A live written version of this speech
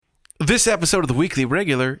This episode of the Weekly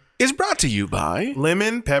Regular is brought to you by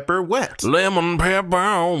Lemon Pepper Wet. Lemon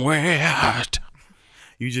Pepper Wet.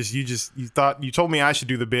 You thought you told me I should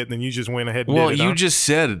do the bit, and then you just went ahead and Well, did it. you just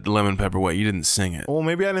said Lemon Pepper Wet. You didn't sing it. Well,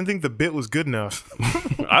 maybe I didn't think the bit was good enough.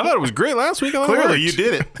 I thought it was great last week. Clearly, you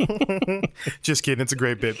did it. Just kidding. It's a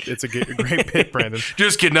great bit. It's a great bit, Brandon.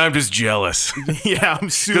 Just kidding. I'm just jealous Yeah, I'm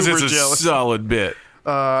super because it's jealous. a solid bit.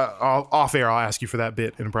 Off air, I'll ask you for that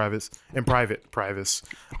bit in private.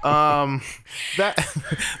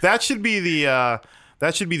 That should be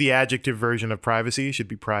the adjective version of privacy. It should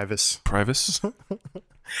be privacy. Privacy?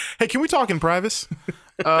 Hey, can we talk in privacy?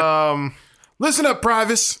 Listen up,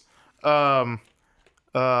 privacy.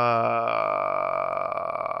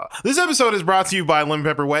 This episode is brought to you by Lemon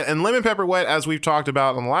Pepper Wet, and Lemon Pepper Wet, as we've talked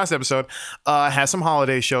about on the last episode, has some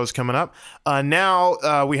holiday shows coming up.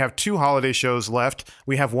 Now we have 2 holiday shows left.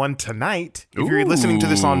 We have one tonight. If you're listening to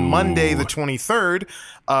this on Monday, the 23rd,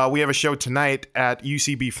 we have a show tonight at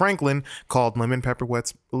UCB Franklin called Lemon Pepper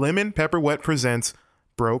Wet Presents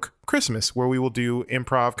Broke Christmas, where we will do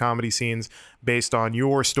improv comedy scenes based on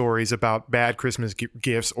your stories about bad Christmas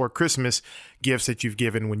gifts or Christmas gifts that you've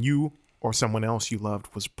given when you or someone else you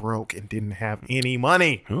loved was broke and didn't have any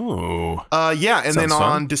money. Ooh. Yeah, and Sounds then fun.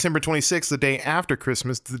 on December 26th, the day after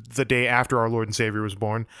Christmas, the day after our Lord and Savior was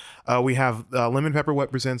born, we have Lemon Pepper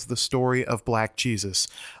Wet Presents The Story of Black Jesus,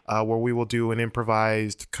 where we will do an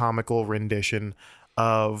improvised comical rendition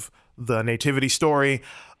of the nativity story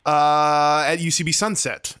at UCB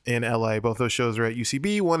Sunset in LA. Both those shows are at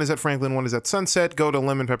UCB. One is at Franklin, one is at Sunset. Go to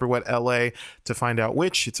Lemon Pepper Wet LA to find out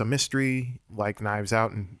which. It's a mystery, like Knives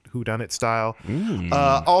Out and Whodunit style.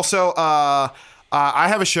 Also, I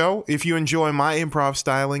have a show. If you enjoy my improv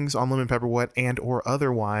stylings on Lemon Pepper Wet and or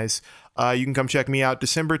otherwise, you can come check me out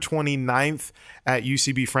December 29th at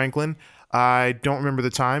UCB Franklin. I don't remember the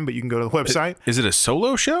time, but you can go to the website. Is it a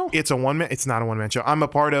solo show? It's not a one-man show. I'm a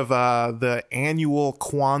part of the annual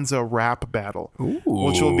Kwanzaa rap battle,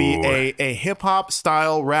 which will be a hip-hop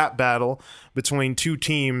style rap battle between 2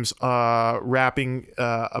 teams rapping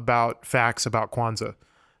about facts about Kwanzaa.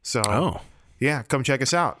 So, yeah, come check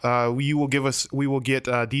us out. We will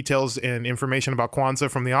get details and information about Kwanzaa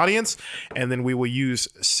from the audience, and then we will use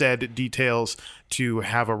said details to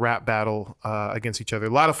have a rap battle against each other. A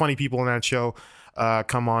lot of funny people in that show.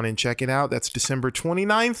 Come on and check it out. That's December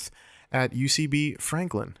 29th at UCB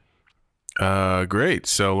Franklin. Great.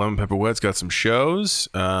 So Lemon Pepper Wet's got some shows,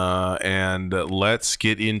 and let's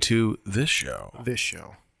get into this show.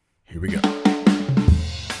 Here we go.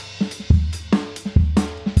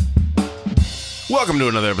 Welcome to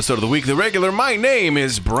another episode of the Weekly Regular. My name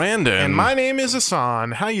is Brandon, And my name is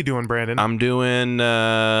Hassan. How you doing, Brandon? I'm doing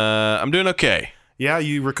okay. Yeah,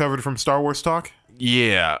 you recovered from Star Wars talk?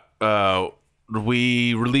 Yeah.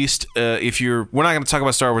 We released. We're not going to talk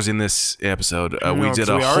about Star Wars in this episode. We did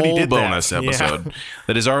a whole bonus episode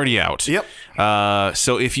that is already out. Yep.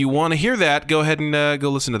 So if you want to hear that, go ahead and go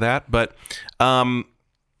listen to that. But,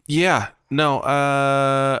 yeah, no.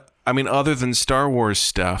 I mean, other than Star Wars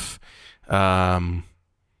stuff. No,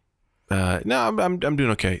 I'm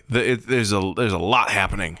doing okay. There's a lot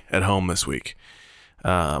happening at home this week.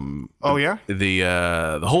 Oh yeah,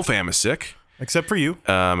 the whole fam is sick, except for you.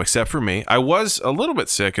 Except for me. I was a little bit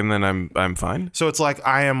sick, and then I'm fine. So it's like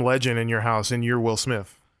I Am Legend in your house, and you're Will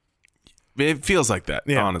Smith. It feels like that,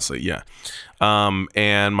 honestly. Yeah.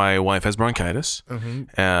 And my wife has bronchitis,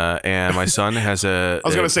 and my son has a. I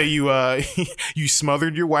was gonna say you you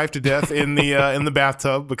smothered your wife to death in the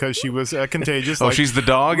bathtub because she was contagious. Oh, she's the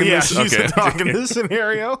dog in this? She's the dog in this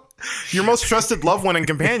scenario. Your most trusted loved one and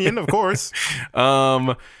companion, of course.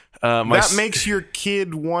 That makes your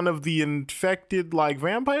kid one of the infected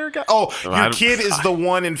vampire guys. Oh, your kid is the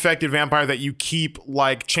one infected vampire that you keep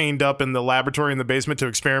chained up in the laboratory in the basement to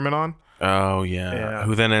experiment on. Oh yeah.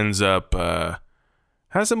 Who then ends up?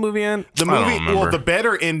 How's the movie end? The movie, well, the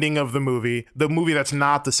better ending of the movie that's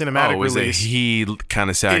not the cinematic release. He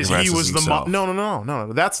kind of sacrifices himself.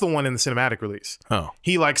 No. That's the one in the cinematic release. Oh,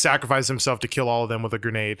 he sacrificed himself to kill all of them with a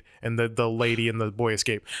grenade, and the lady and the boy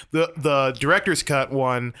escape. The director's cut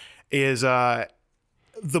one is the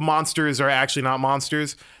monsters are actually not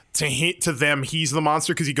monsters. To them, he's the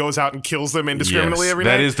monster because he goes out and kills them indiscriminately every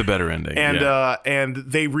night. That is the better ending. And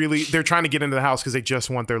they're trying to get into the house because they just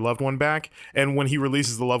want their loved one back. And when he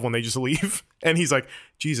releases the loved one, they just leave. And he's like,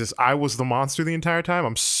 Jesus, I was the monster the entire time.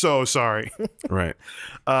 I'm so sorry. Right.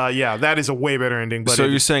 Yeah, that is a way better ending. But so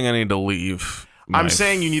you're saying I need to leave? I'm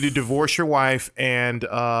saying you need to divorce your wife and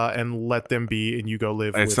let them be, and you go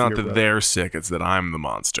live. It's not that they're sick; it's that I'm the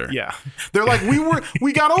monster. Yeah, they're like,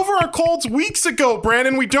 we got over our colds weeks ago,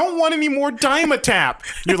 Brandon. We don't want any more Dimetap.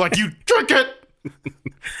 You're like, you drink it.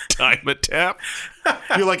 Dimetapp.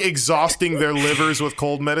 You're like exhausting their livers with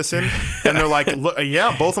cold medicine, and they're like, "Look,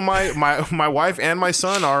 yeah, both of my wife and my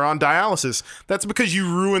son are on dialysis. That's because you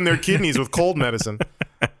ruined their kidneys with cold medicine."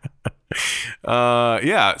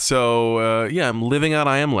 Yeah. So I'm living out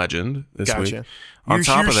I Am Legend this week. Gotcha. On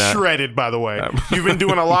top of that, shredded, by the way. You've been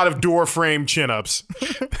doing a lot of door frame chin-ups.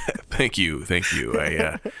 Thank you.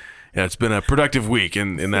 Yeah, it's been a productive week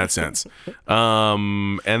in that sense.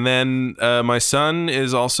 And then my son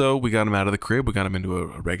is also. We got him out of the crib. We got him into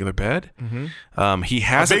a regular bed. Mm-hmm. He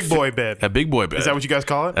has a big boy bed. A big boy bed. Is that what you guys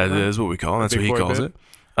call it? That is what we call it. That's what he calls it.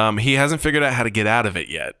 He hasn't figured out how to get out of it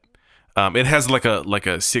yet. It has like a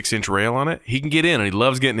 6-inch rail on it. He can get in, and he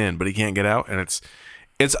loves getting in, but he can't get out. And it's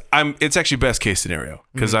actually best case scenario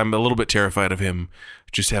because I'm a little bit terrified of him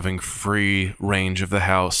just having free range of the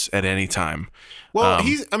house at any time. Well,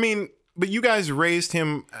 but you guys raised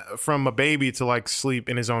him from a baby to like sleep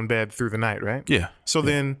in his own bed through the night, right? Yeah. So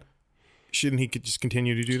then shouldn't he could just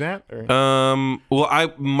continue to do that? Or?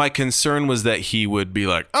 Well, my concern was that he would be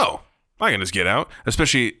like, oh, I can just get out,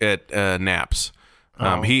 especially at naps.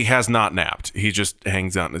 He has not napped. He just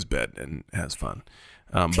hangs out in his bed and has fun.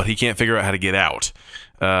 But he can't figure out how to get out,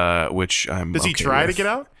 which I'm Does he try to get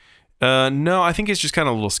out? No, I think he's just kind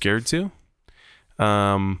of a little scared too.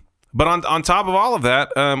 But on top of all of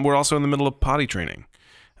that, we're also in the middle of potty training,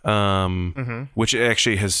 which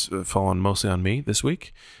actually has fallen mostly on me this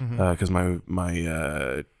week because my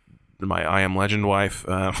I Am Legend wife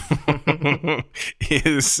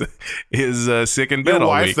is sick in bed Your all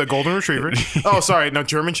wife, week. the golden retriever. Oh, sorry, no,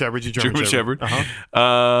 German Shepherd. You German Shepherd.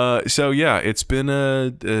 So yeah, it's been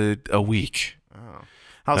a week. Oh.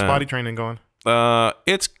 How's potty training going?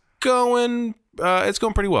 It's going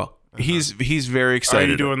pretty well. He's very excited.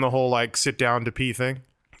 Are you doing the whole like sit down to pee thing?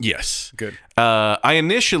 Yes. Good. I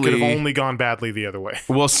initially could have only gone badly the other way.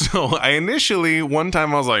 Well, so I initially one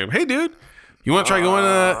time I was like, "Hey, dude, you want to try going?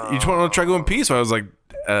 You want to try going pee?" So I was like,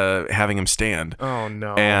 having him stand. Oh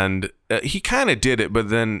no! And he kind of did it, but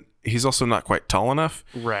then he's also not quite tall enough,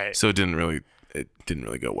 right? So it didn't really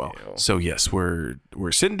go well. Ew. So yes, we're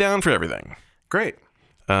sitting down for everything. Great.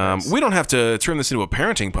 Nice. We don't have to turn this into a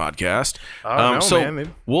parenting podcast. No, so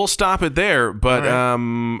man. We'll stop it there. But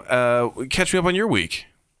right. Catch me up on your week.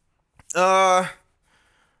 I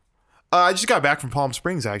just got back from Palm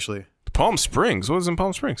Springs, actually. Palm Springs? What was in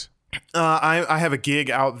Palm Springs? I have a gig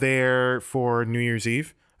out there for New Year's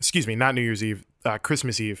Eve. Excuse me, not New Year's Eve,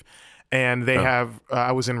 Christmas Eve. And they have,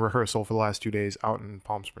 I was in rehearsal for the last 2 days out in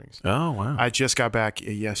Palm Springs. Oh, wow. I just got back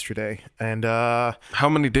yesterday. And how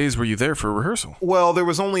many days were you there for rehearsal? Well, there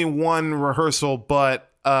was only one rehearsal,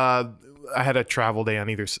 but I had a travel day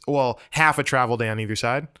on half a travel day on either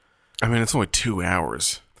side. I mean, it's only 2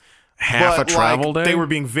 hours. Half a travel day? They were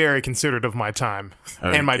being very considerate of my time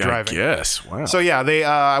and my driving. Yes, wow. So yeah,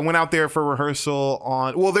 I went out there for rehearsal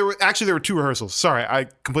on. Well, there were 2 rehearsals. Sorry, I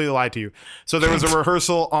completely lied to you. So there was a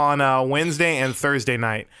rehearsal on Wednesday and Thursday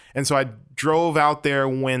night, and so I drove out there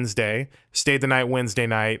Wednesday, stayed the night Wednesday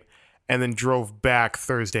night, and then drove back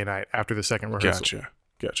Thursday night after the second rehearsal.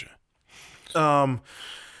 Gotcha.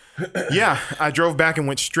 Yeah, I drove back and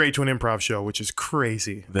went straight to an improv show, which is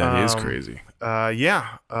crazy. That is crazy.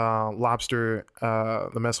 Lobster,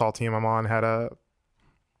 the mess hall team I'm on had a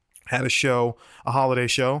show, a holiday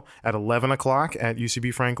show at 11 o'clock at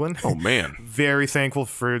UCB Franklin. Oh man. Very thankful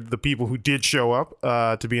for the people who did show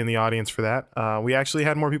up to be in the audience for that. We actually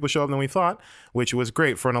had more people show up than we thought, which was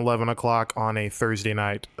great for an 11 o'clock on a Thursday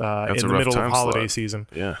night in the middle of holiday season.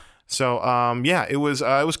 Yeah. So it was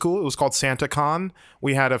cool. It was called Santa Con.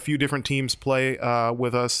 We had a few different teams play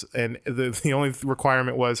with us, and the only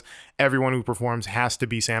requirement was everyone who performs has to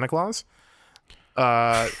be Santa Claus.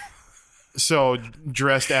 So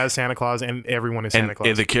dressed as Santa Claus, and everyone is Santa Claus.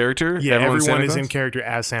 And the character? Yeah, everyone is in character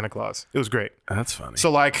as Santa Claus. It was great. That's funny. So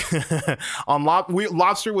like on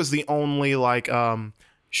Lobster was the only like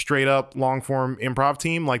straight up long form improv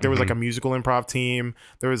team. Like there was like a musical improv team.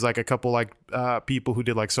 There was like a couple like people who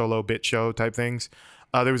did like solo bit show type things.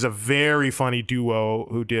 There was a very funny duo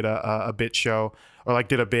who did a bit show or like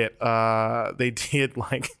did a bit. They did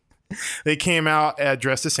like they came out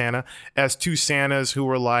dressed as Santa as 2 Santas who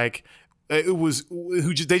were like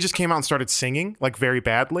they just came out and started singing like very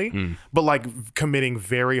badly, but like committing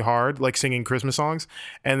very hard, like singing Christmas songs.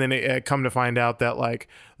 And then it come to find out that like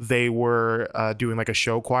they were doing like a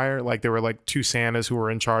show choir. Like there were like 2 Santas who were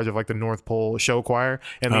in charge of like the North Pole show choir,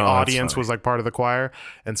 and the audience was like part of the choir.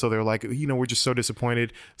 And so they were like, we're just so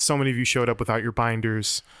disappointed. So many of you showed up without your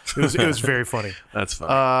binders. It was very funny. That's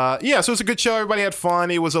funny. So it was a good show. Everybody had fun.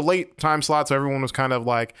 It was a late time slot, so everyone was kind of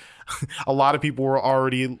like, a lot of people were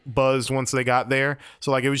already buzzed once they got there. So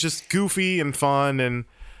like it was just goofy and fun, and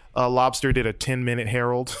Lobster did a 10-minute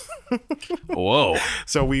Herald. Whoa.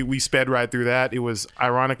 So we sped right through that. It was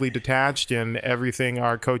ironically detached and everything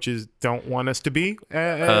our coaches don't want us to be.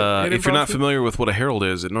 If you're not familiar with what a herald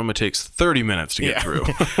is, it normally takes 30 minutes to get through.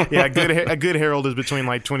 Yeah, a good herald is between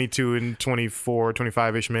like 22 and 24,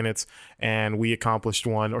 25-ish minutes, and we accomplished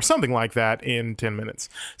one or something like that in 10 minutes.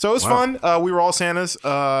 So it was fun. We were all Santas.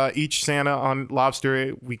 Each Santa on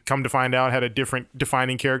Lobster, we come to find out, had a different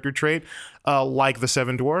defining character trait, like the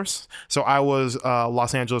Seven Dwarfs. So I was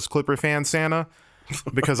Los Angeles Clipper fan Santa,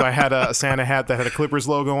 because I had a Santa hat that had a Clippers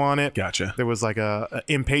logo on it. Gotcha. There was like a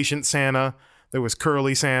impatient Santa. There was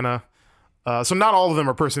curly Santa. So not all of them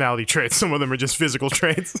are personality traits. Some of them are just physical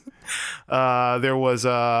traits. There was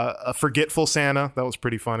a forgetful Santa. That was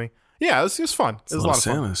pretty funny. Yeah, it was fun. It was a lot of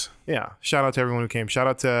fun. Santas. Yeah. Shout out to everyone who came. Shout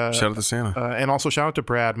out to Santa. and also shout out to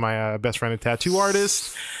Brad, my best friend and tattoo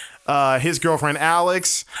artist. His girlfriend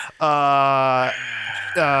Alex.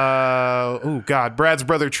 Brad's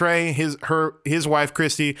brother Trey, his wife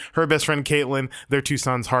Christy, her best friend Caitlin, their two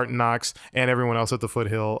sons Hart and Knox, and everyone else at the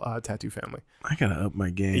Foothill tattoo family. I gotta up my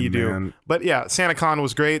game. You do, man. But yeah, SantaCon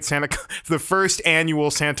was great. The first annual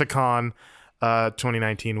SantaCon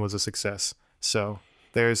 2019 was a success. So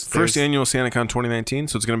there's first annual SantaCon 2019,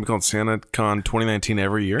 so it's going to be called SantaCon 2019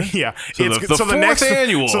 every year. Yeah, so the next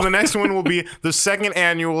annual. So the next one will be the second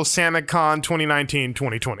annual SantaCon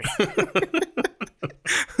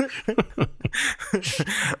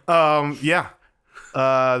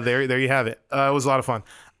 2019-2020. There you have it. It was a lot of fun.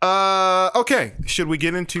 Okay, should we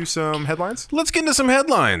get into some headlines? Let's get into some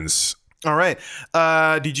headlines. All right.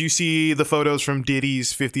 Did you see the photos from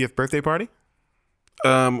Diddy's 50th birthday party?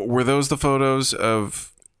 Were those the photos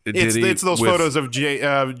of Diddy? It's those photos of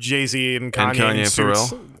Jay-Z and Kanye in for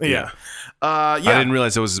suits. real? Yeah. I didn't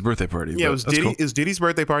realize it was his birthday party. Yeah, it was Diddy. Cool. It was Diddy's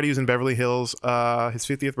birthday party. He was in Beverly Hills, his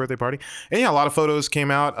 50th birthday party. And yeah, a lot of photos came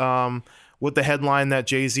out with the headline that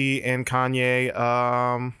Jay-Z and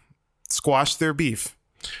Kanye squashed their beef.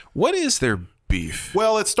 What is their beef?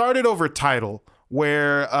 Well, it started over Tidal,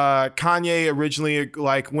 where Kanye originally,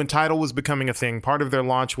 like when Tidal was becoming a thing, part of their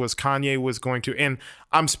launch was Kanye was going to, and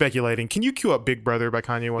I'm speculating. Can you cue up Big Brother by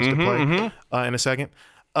Kanye Wants to Play in a second?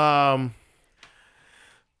 So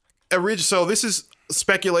this is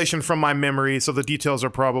speculation from my memory, so the details are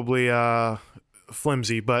probably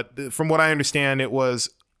flimsy, but from what I understand, it was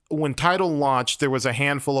when Tidal launched, there was a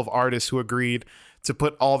handful of artists who agreed to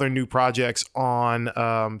put all their new projects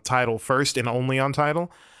on Tidal first and only on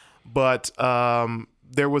Tidal. But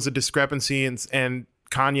there was a discrepancy and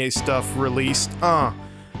Kanye stuff released.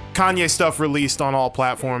 Kanye stuff released on all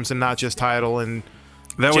platforms and not just Tidal. And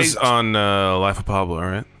that was on Life of Pablo,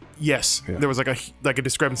 right? Yes, yeah. There was like a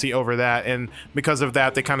discrepancy over that, and because of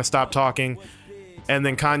that, they kind of stopped talking. And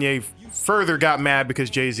then Kanye further got mad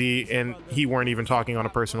because Jay-Z and he weren't even talking on a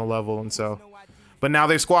personal level, and so. But now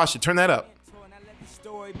they've squashed it. Turn that up.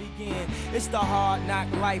 Begin. It's the hard knock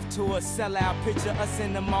life tour, sell out, picture us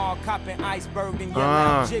in the mall, copping iceberg and yell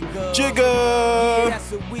out, Jigga. Jigga! Yeah,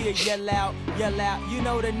 that's what we yell out, you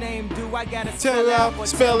know the name, do I gotta spell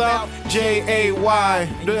out, J-A-Y,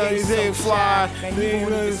 they fly,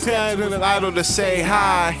 idle to say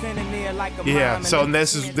hi. Yeah, so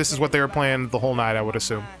this is what they were playing the whole night, I would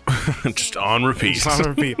assume. Just on repeat. Just on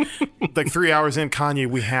repeat. Like 3 hours in, Kanye,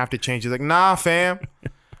 we have to change it. Like, nah, fam.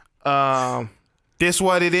 This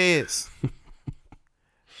what it is.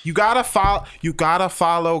 You gotta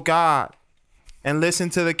follow God and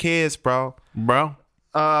listen to the kids, bro.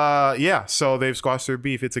 Yeah. So they've squashed their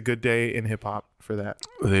beef. It's a good day in hip hop for that.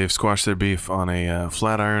 They've squashed their beef on a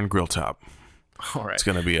flat iron grill top. All right. It's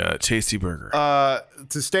gonna be a tasty burger.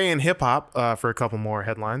 To stay in hip hop, for a couple more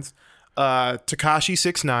headlines, Tekashi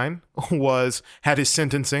 6ix9ine had his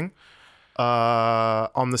sentencing.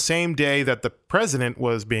 On the same day that the president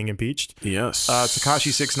was being impeached. Yes. Tekashi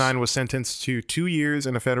 6ix9ine was sentenced to 2 years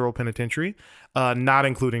in a federal penitentiary, not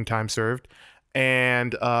including time served,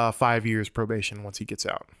 and 5 years probation once he gets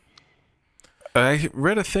out. I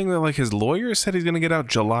read a thing that like his lawyer said he's going to get out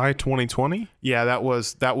July 2020. Yeah, that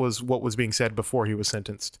was what was being said before he was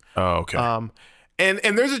sentenced. Oh, okay.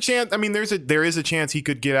 And there's a chance. I mean, there is a chance he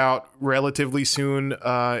could get out relatively soon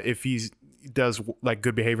if he does like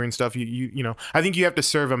good behavior and stuff. You know, I think you have to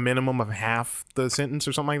serve a minimum of half the sentence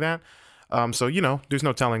or something like that. So you know, there's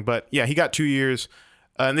no telling. But yeah, he got 2 years.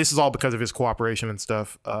 And this is all because of his cooperation and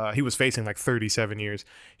stuff. He was facing like 37 years.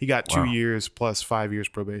 He got 2 years plus 5 years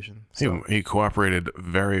probation. So. He cooperated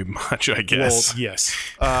very much, I guess. Well, yes.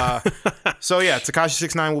 So yeah, Tekashi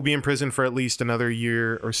 6ix9ine will be in prison for at least another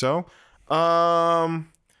year or so. I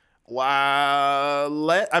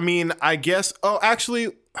guess. Oh, actually,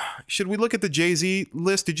 should we look at the Jay-Z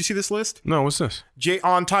list? Did you see this list? No, what's this?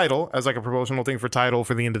 On Tidal, as like a promotional thing for Tidal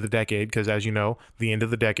for the end of the decade, because as you know, the end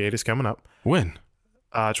of the decade is coming up. When?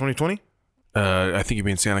 2020? I think you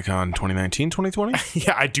mean SantaCon 2019, 2020?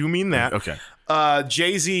 Yeah, I do mean that. Okay.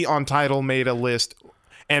 Jay-Z on Tidal made a list,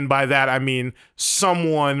 and by that I mean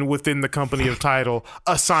someone within the company of Tidal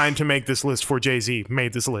assigned to make this list for Jay-Z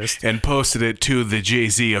made this list. And posted it to the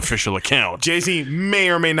Jay-Z official account. Jay-Z may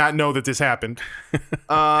or may not know that this happened.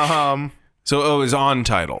 So, it was on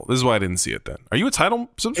Tidal. This is why I didn't see it then. Are you a Tidal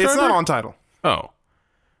subscriber? It's not on Tidal. Oh.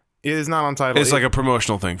 It is not on Tidal. It's like a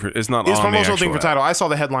promotional thing. It's not It's on a promotional the thing for actual app. Tidal. I saw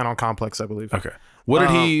the headline on Complex, I believe. Okay. What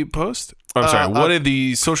did he post? I'm sorry. What did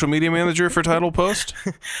the social media manager for Tidal post?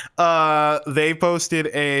 They posted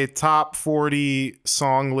a top 40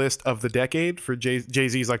 song list of the decade for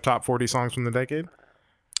Jay-Z's like top 40 songs from the decade.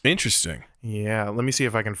 Interesting. Yeah, let me see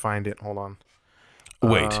if I can find it. Hold on.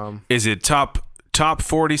 Wait, is it top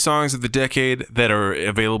 40 songs of the decade that are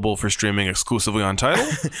available for streaming exclusively on Tidal?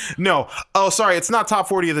 No. Oh, sorry. It's not top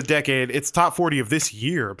 40 of the decade. It's top 40 of this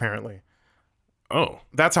year, apparently. Oh.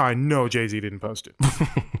 That's how I know Jay-Z didn't post it.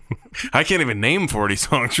 I can't even name 40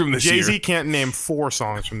 songs from this year. Jay-Z can't name 4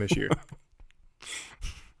 songs from this year.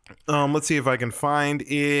 Let's see if I can find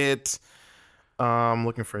it.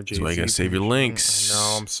 Looking for a Jay-Z. That's why you gotta save your links.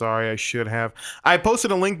 No, I'm sorry. I should have. I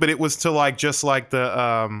posted a link, but it was to like just like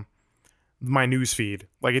the my news feed.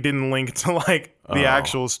 Like it didn't link to like the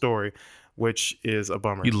actual story, which is a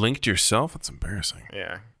bummer. You linked yourself? That's embarrassing.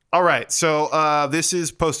 Yeah. All right. So this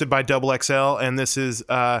is posted by Double XL, and this is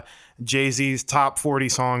Jay-Z's top 40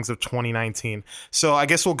 songs of 2019. So I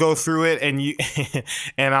guess we'll go through it, and you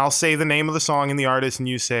and I'll say the name of the song and the artist, and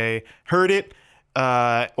you say heard it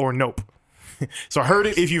or nope. So heard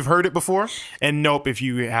it if you've heard it before, and nope if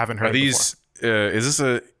you haven't heard Are these? Is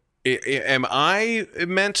this am I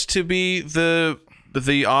meant to be the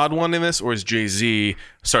odd one in this, or is Jay-Z?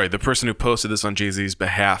 Sorry, the person who posted this on Jay-Z's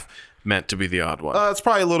behalf meant to be the odd one. It's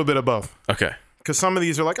probably a little bit of both. Okay. Because some of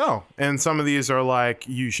these are like, oh, and some of these are like,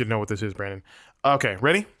 you should know what this is, Brandon. Okay,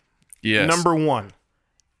 ready? Yes. Number 1,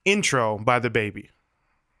 Intro by The Baby.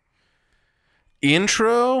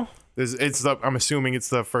 Intro? I'm assuming it's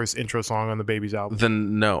the first intro song on The Baby's album.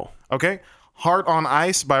 Then no. Okay. Heart on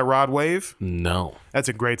Ice by Rod Wave. No. That's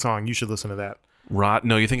a great song. You should listen to that.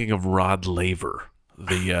 No, you're thinking of Rod Laver,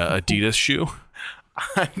 the Adidas shoe.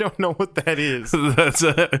 I don't know what that is. That's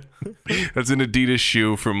an Adidas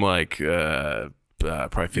shoe from like probably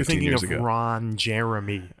 15 You're thinking years of ago. Ron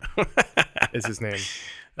Jeremy is his name.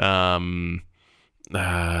 No,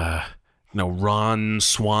 Ron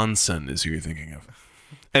Swanson is who you're thinking of.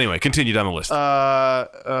 Anyway, continue down the list.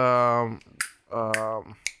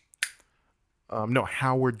 No,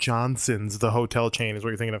 Howard Johnson's The Hotel Chain is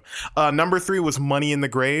what you're thinking of. Number 3 was Money in the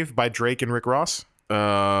Grave by Drake and Rick Ross.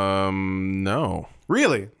 No.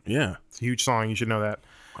 Really? Yeah, It's a huge song. You should know that.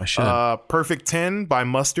 I should. Perfect 10 by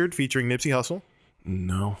Mustard featuring Nipsey Hussle.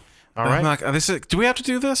 No. All right. Do we have to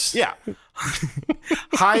do this? Yeah.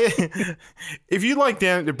 Hi. If you'd like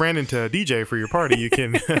Brandon to DJ for your party, you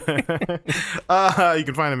can you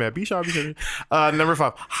can find him at B Shop. Number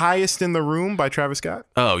 5, Highest in the Room by Travis Scott.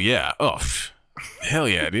 Oh yeah. Oh, hell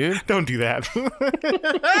yeah, dude. Don't do that. We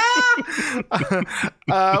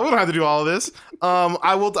don't have to do all of this.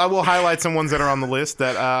 I will highlight some ones that are on the list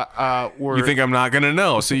that were. You think I'm not gonna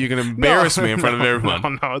know, so you can embarrass me in front of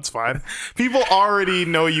everyone. No, it's fine. People already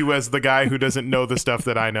know you as the guy who doesn't know the stuff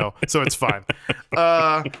that I know, so it's fine.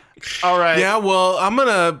 All right. Yeah, well, I'm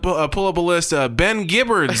gonna pull up a list. Ben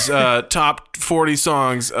Gibbard's top 40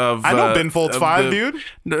 songs of. I know Ben Folds 5, dude.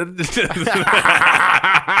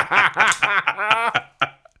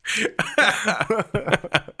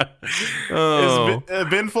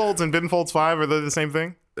 Ben Folds and Ben Folds 5, are they the same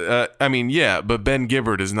thing? I mean, yeah, but Ben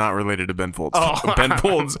Gibbard is not related to Ben Folds.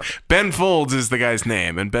 Ben Folds is the guy's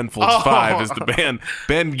name, and Ben Folds 5 is the band.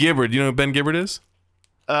 Ben Gibbard, you know who Ben Gibbard is?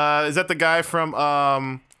 Is that the guy from?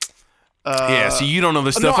 Yeah, so you don't know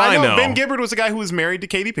the stuff I know. Ben Gibbard was the guy who was married to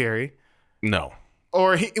Katy Perry. No.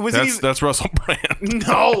 Or That's Russell Brand.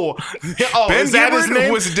 No. Ben is that his Gibbard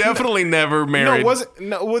name? was definitely never married.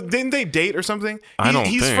 Didn't they date or something?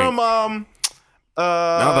 He's think. from Not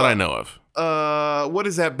that I know of. What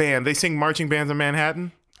is that band? They sing Marching Bands of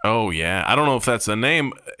Manhattan. Oh yeah, I don't know if that's the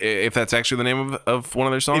name, if that's actually the name of one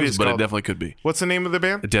of their songs, but it definitely could be. What's the name of the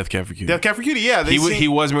band? Death Cab for Cutie. Death Cab for Cutie. Yeah, he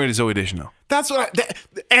was married to Zooey Deschanel. That's what.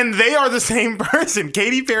 And they are the same person.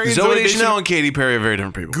 Katy Perry and Zooey Deschanel and Katy Perry are very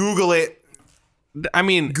different people. Google it. I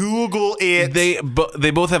mean, Google it. They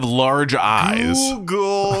both have large eyes.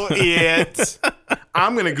 Google it.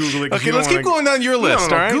 I'm gonna Google it. Okay, let's keep going down your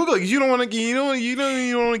list. All right, Google it. You don't want to. You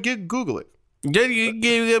don't want to get Google it.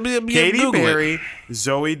 Katy Google Perry, it.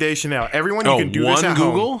 Zoe Deschanel. Everyone, you can do one this at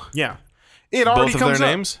Google? home. Yeah. It already Both of comes their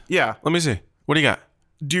up. names? Yeah. Let me see. What do you got?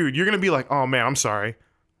 Dude, you're going to be like, oh, man, I'm sorry.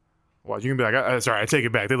 Well, you can be like, sorry, I take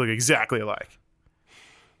it back. They look exactly alike.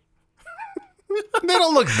 They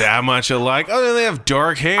don't look that much alike. Oh, they have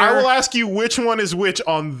dark hair. I will ask you which one is which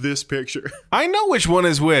on this picture. I know which one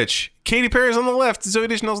is which. Katy Perry's on the left, Zoe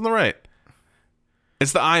Deschanel's on the right.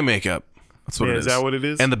 It's the eye makeup. That's what it is. Is that what it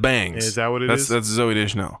is? And the bangs. Is that what it that's, is? That's Zoe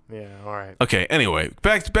Deschanel. Yeah, all right. Okay. Anyway,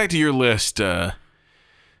 back to your list. We don't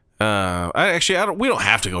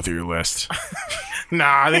have to go through your list.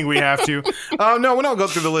 Nah, I think we have to. No, we don't go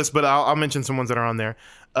through the list, but I'll mention some ones that are on there.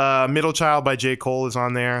 Middle Child by J. Cole is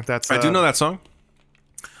on there. That's I do know that song.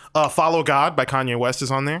 Follow God by Kanye West is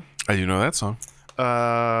on there. I do know that song.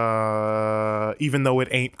 Even though it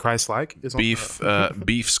ain't Christ-like is on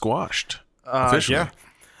Beef squashed. Officially. Yeah.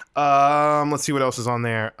 Let's see what else is on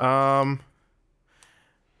there. A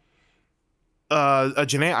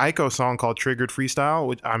Janae Aiko song called Triggered Freestyle,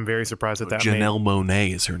 which I'm very surprised that Janelle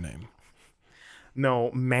Monáe is her name.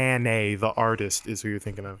 No, Manet, the artist, is who you're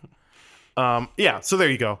thinking of. Yeah, so there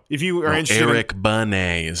you go. If you are interested, Eric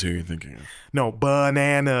Benet is who you're thinking of. No,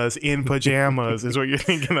 bananas in pajamas is what you're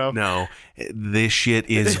thinking of. No, this shit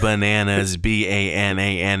is bananas.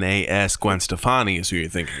 Bananas. Gwen Stefani is who you're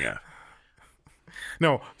thinking of.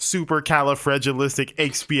 No,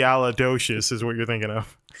 supercalifragilisticexpialidocious is what you're thinking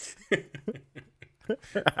of.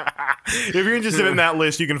 If you're interested in that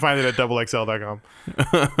list, you can find it at XXL.com.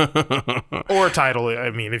 Or Tidal, I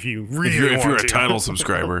mean, if you really If you're want a to. Tidal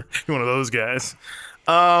subscriber. You're one of those guys.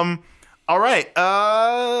 All right.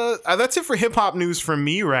 That's it for hip hop news from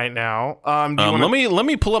me right now. Let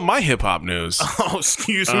me pull up my hip hop news. Oh,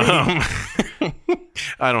 excuse me.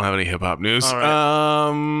 I don't have any hip hop news. All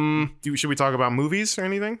right. Should we talk about movies or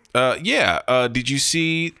anything? Yeah. Did you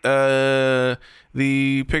see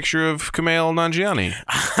the picture of Kumail Nanjiani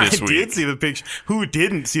this week? I did see the picture. Who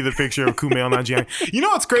didn't see the picture of Kumail Nanjiani? You know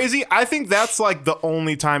what's crazy? I think that's like the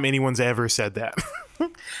only time anyone's ever said that. Hey,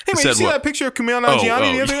 man, you see that picture of Kumail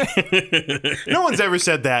Nanjiani the other day? No one's ever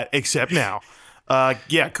said that except now.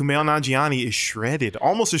 Yeah, Kumail Nanjiani is shredded.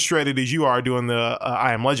 Almost as shredded as you are doing the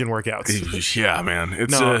I Am Legend workouts. Yeah, man.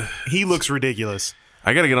 It's he looks ridiculous.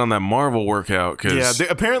 I got to get on that Marvel workout. Cause Yeah,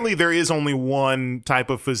 apparently there is only one type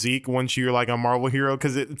of physique once you're like a Marvel hero,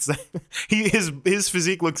 because it's his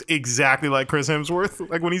physique looks exactly like Chris Hemsworth,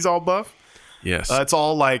 like when he's all buff. Yes. It's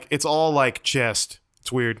all like chest.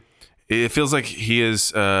 It's weird. It feels like he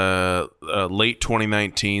is late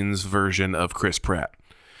 2019's version of Chris Pratt.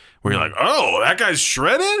 Where you're like, oh, that guy's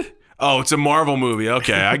shredded? Oh, it's a Marvel movie.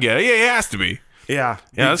 Okay, I get it. Yeah, he has to be. Yeah.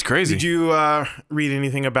 Yeah, that's crazy. Did you read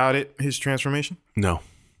anything about it, his transformation? No.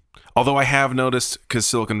 Although I have noticed, because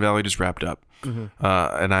Silicon Valley just wrapped up, and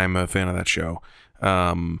I'm a fan of that show.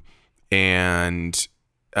 Does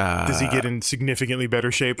he get in significantly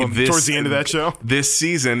better shape towards the end of that show? This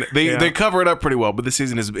season, they cover it up pretty well, but this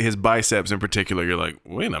season, his biceps in particular, you're like,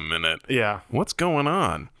 wait a minute. Yeah. What's going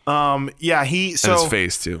on? Yeah, And his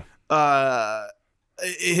face, too.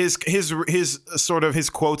 His sort of his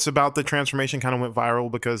quotes about the transformation kind of went viral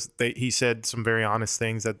because he said some very honest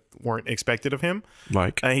things that weren't expected of him.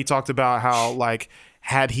 Like? And he talked about how, like,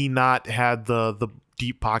 had he not had the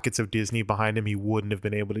deep pockets of Disney behind him, he wouldn't have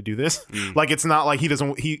been able to do this. Like, it's not like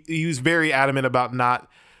he was very adamant about not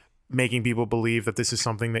making people believe that this is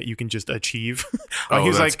something that you can just achieve. Like, he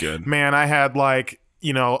was that's like, good. Man, I had like,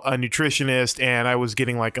 you know, a nutritionist and I was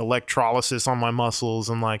getting like electrolysis on my muscles,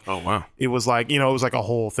 and like, Oh, wow. it was like, you know, it was like a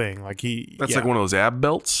whole thing. Like That's like one of those ab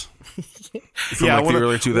belts from yeah, like the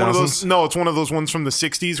early 2000s. No, it's one of those ones from the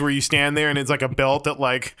 60s where you stand there and it's like a belt that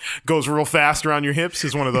like goes real fast around your hips.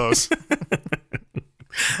 Is one of those.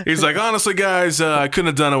 He's like, honestly, guys, I couldn't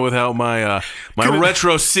have done it without my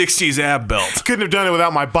retro 60s ab belt. Couldn't have done it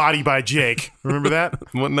without my Body by Jake. Remember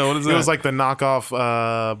that? What is that? It was like the knockoff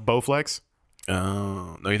Bowflex.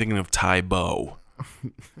 Oh, no, you're thinking of Ty Bo.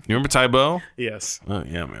 You remember Ty Bo? Yes. Oh,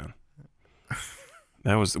 yeah, man.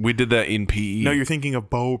 We did that in PE. No, you're thinking of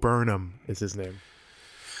Bo Burnham is his name.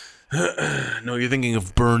 No, you're thinking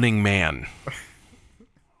of Burning Man.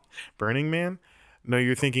 Burning Man? No,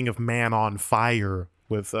 you're thinking of Man on Fire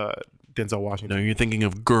with Denzel Washington. No, you're thinking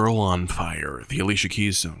of Girl on Fire, the Alicia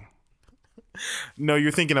Keys song. No,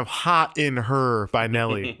 you're thinking of Hot in Her by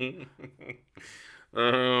Nelly.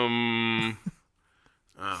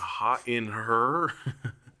 Hot in Her.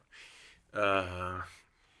 No,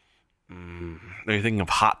 you're thinking of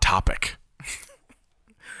Hot Topic.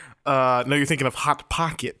 No, you're thinking of Hot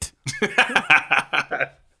Pocket.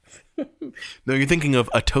 No, you're thinking of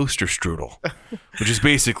a toaster strudel, which is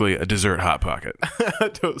basically a dessert hot pocket.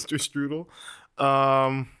 Toaster strudel.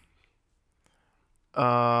 A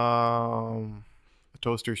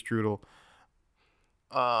toaster strudel.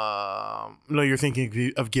 No, you're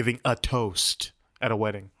thinking of giving a toast at a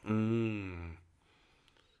wedding. No,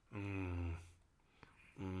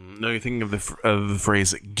 you're thinking of the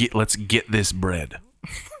phrase "let's get this bread."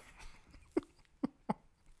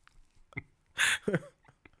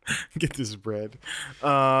 Get this bread.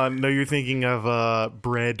 No, you're thinking of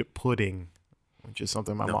bread pudding, which is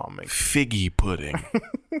something my mom makes. Figgy pudding.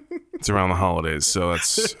 It's around the holidays, so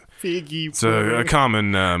that's Figgy it's pudding. a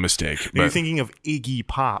common mistake. You're But thinking of Iggy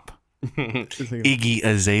Pop. Iggy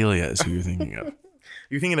Azalea is who you're thinking of.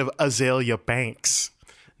 You're thinking of Azalea Banks.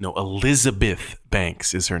 No, Elizabeth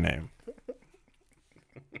Banks is her name.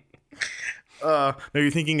 No,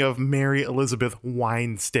 you're thinking of Mary Elizabeth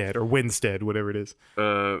Winstead or Winstead, whatever it is.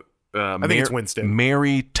 I think it's Winstead.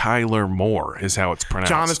 Mary Tyler Moore is how it's pronounced.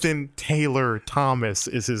 Jonathan Taylor Thomas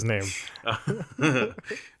is his name.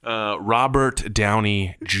 Robert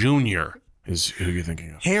Downey Jr. is who you're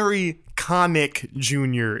thinking of. Harry Connick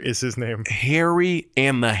Jr. is his name. Harry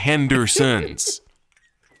and the Hendersons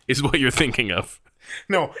is what you're thinking of.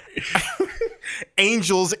 No.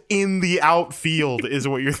 Angels in the Outfield is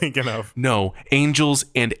what you're thinking of. No, Angels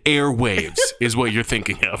and Airwaves is what you're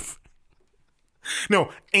thinking of. No,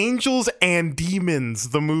 Angels and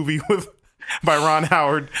Demons, the movie by Ron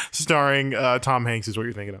Howard starring Tom Hanks is what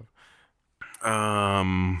you're thinking of.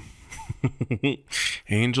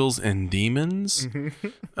 Angels and Demons?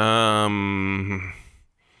 No,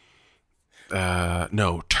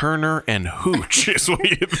 Turner and Hooch is what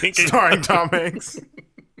you're thinking. Starring Tom Hanks.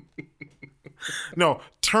 No,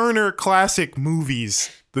 Turner Classic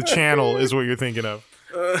Movies, the channel is what you're thinking of.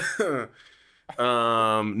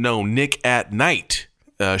 No, Nick at Night,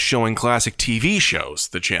 showing classic TV shows.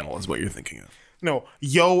 The channel is what you're thinking of. No,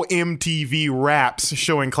 Yo MTV Raps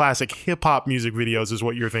showing classic hip hop music videos is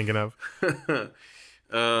what you're thinking of.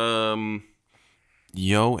 Yo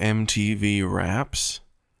MTV Raps.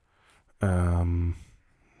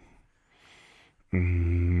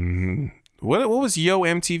 What was Yo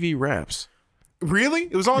MTV Raps? Really?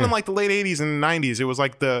 It was on in like the late 80s and 90s. It was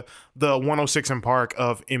like the 106 and Park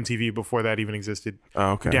of MTV before that even existed.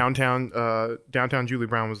 Oh, okay. Downtown Julie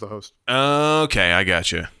Brown was the host. Okay, I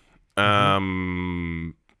got you. All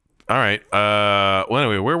right. Well,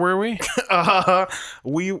 anyway, where were we?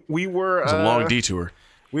 We were It was a long detour.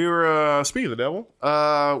 We were speaking of the devil.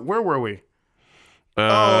 Where were we?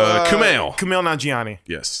 Kumail. Kumail Nanjiani.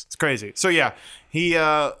 Yes. It's crazy. So yeah, he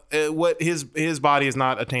his body is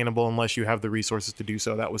not attainable unless you have the resources to do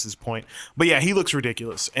so. That was his point. But yeah, he looks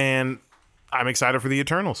ridiculous, and I'm excited for the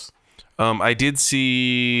Eternals. I did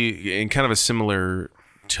see in kind of a similar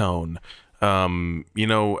tone. Mickelheine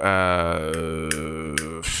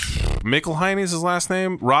is his last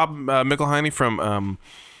name. Rob Mickelheine from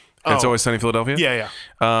It's Always Sunny in Philadelphia. Yeah.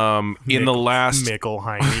 In the last Mickle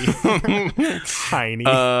Heine.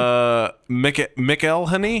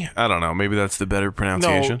 McElhenney? I don't know. Maybe that's the better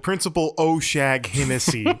pronunciation. No, Principal Oshag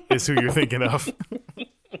Hennessy is who you're thinking of.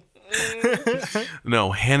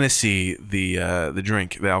 No, Hennessy, the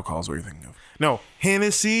drink, the alcohol is what you're thinking of. No,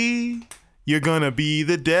 Hennessy, you're gonna be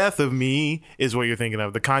the death of me is what you're thinking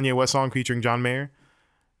of. The Kanye West song featuring John Mayer.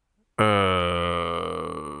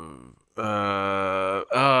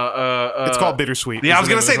 It's called Bittersweet. Yeah, I was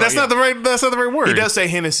gonna say that's not the right word. He does say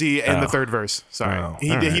Hennessy in the third verse. Sorry, Oh,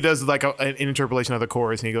 he all right. does like an interpolation of the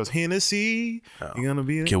chorus, and he goes Hennessy, you're gonna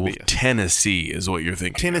be. Okay, well, Tennessee is what you're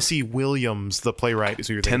thinking. Tennessee Williams, the playwright, is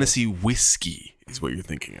who you're thinking. Tennessee whiskey is what you're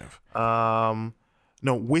thinking of.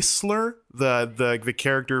 No, Whistler, the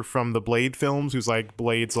character from the Blade films, who's like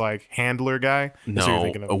Blade's like handler guy. Is who you're No,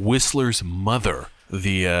 thinking a of. Whistler's mother,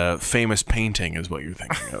 the famous painting, is what you're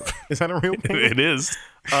thinking of. Is that a real thing? It is.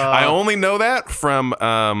 I only know that from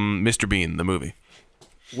Mr. Bean, the movie.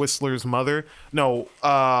 Whistler's mother? No,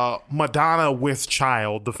 Madonna with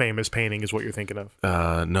Child, the famous painting, is what you're thinking of.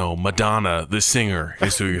 No, Madonna, the singer,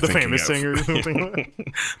 is who you're The thinking famous of. singer. is what you're thinking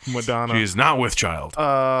of. Madonna. She is not with child.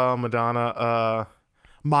 Madonna.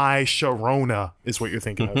 My Sharona is what you're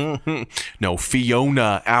thinking of. No,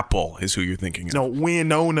 Fiona Apple is who you're thinking of. No,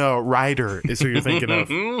 Winona Ryder is who you're thinking of.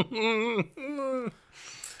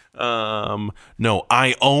 No,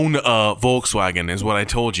 I own a Volkswagen is what I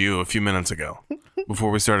told you a few minutes ago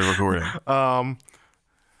before we started recording.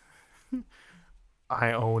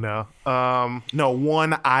 Iona. No,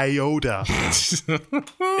 one iota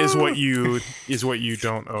is what you don't own. Is what you're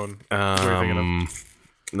thinking of.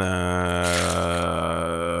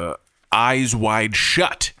 Eyes Wide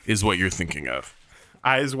Shut is what you're thinking of.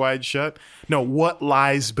 Eyes Wide Shut. No, What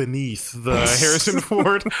Lies Beneath, the Harrison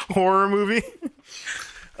Ford horror movie.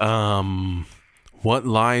 What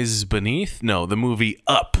Lies Beneath? No, the movie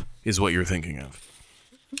Up is what you're thinking of.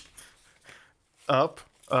 Up.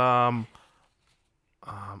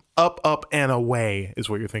 Up, Up, and Away is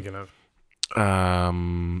what you're thinking of.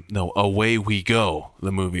 No, Away We Go,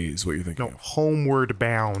 the movie is what you're thinking No, Homeward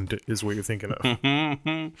Bound is what you're thinking of.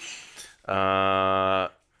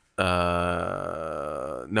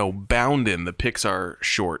 No, Bounden, the Pixar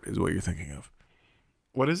short is what you're thinking of.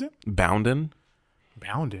 What is it? Bounden?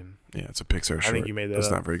 Bounden. Yeah, it's a Pixar short. I think you made that That's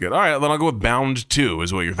up. not very good. All right, then I'll go with Bound 2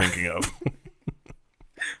 is what you're thinking of.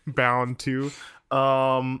 Bound to.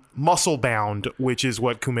 Muscle Bound, which is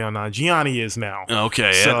what Kumail Nanjiani is now.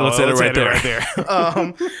 Okay, So yeah, let's hit it right there.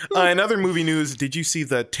 In other movie news, did you see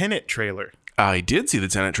the Tenet trailer? I did see the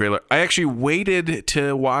Tenet trailer. I actually waited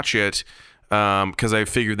to watch it because I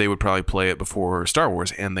figured they would probably play it before Star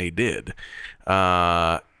Wars, and they did.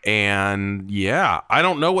 And yeah, I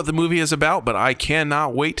don't know what the movie is about, but I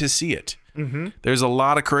cannot wait to see it. Mm-hmm. There's a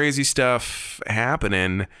lot of crazy stuff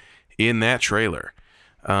happening in that trailer.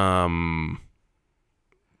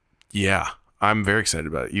 Yeah, I'm very excited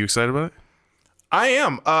about it. You excited about it? I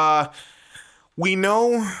am. We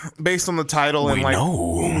know based on the title and like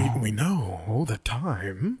we know all the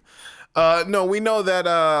time. No, we know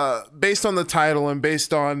that based on the title and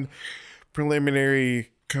based on preliminary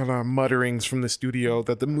kind of mutterings from the studio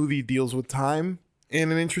that the movie deals with time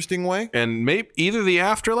in an interesting way. And maybe either the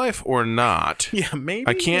afterlife or not. Yeah, maybe.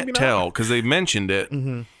 I can't maybe not. tell because they mentioned it,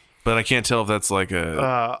 but I can't tell if that's like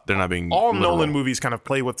a. They're not being All literal. Nolan movies kind of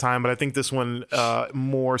play with time, but I think this one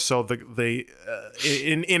more so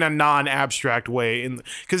in a non-abstract way.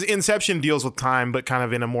 Because Inception deals with time, but kind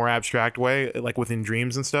of in a more abstract way, like within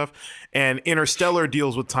dreams and stuff. And Interstellar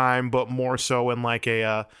deals with time, but more so in like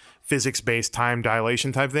a physics-based time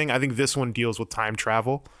dilation type thing. I think this one deals with time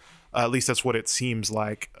travel. At least that's what it seems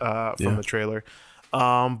like from the trailer.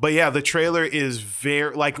 But yeah, the trailer is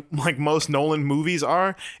very like most Nolan movies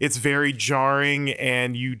are. It's very jarring,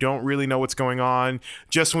 and you don't really know what's going on.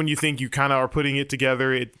 Just when you think you kind of are putting it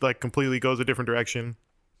together, it like completely goes a different direction.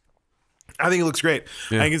 I think it looks great.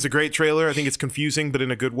 Yeah. I think it's a great trailer. I think it's confusing, but in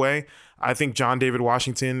a good way. I think John David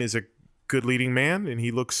Washington is a good leading man, and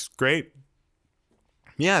he looks great.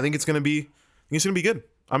 Yeah, I think it's gonna be good.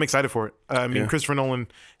 I'm excited for it. I mean, Christopher Nolan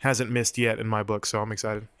hasn't missed yet in my book, so I'm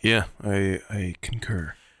excited. Yeah, I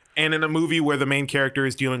concur. And in a movie where the main character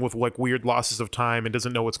is dealing with like weird losses of time and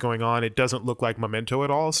doesn't know what's going on, it doesn't look like Memento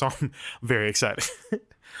at all. So I'm very excited.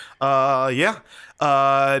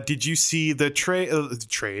 Did you see the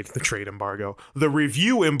trade embargo, the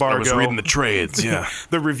review embargo? I was reading the trades. Yeah,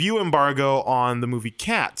 the review embargo on the movie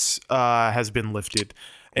Cats has been lifted.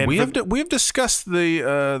 And we have discussed the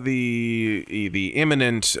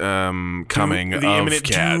imminent coming the of imminent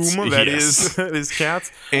Cats. doom that is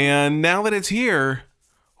Cats. And now that it's here,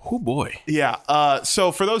 oh boy. Yeah.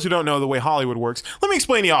 So for those who don't know the way Hollywood works, let me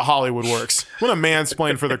explain to you how Hollywood works. I'm gonna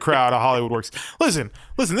mansplain for the crowd how Hollywood works. Listen.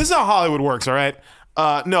 This is how Hollywood works. All right.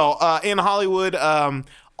 In Hollywood,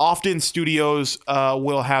 often studios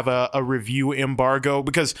will have a review embargo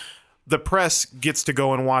because the press gets to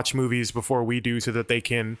go and watch movies before we do so that they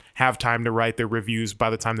can have time to write their reviews by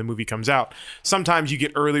the time the movie comes out. Sometimes you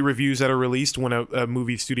get early reviews that are released when a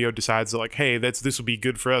movie studio decides that, like, hey, this will be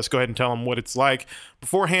good for us. Go ahead and tell them what it's like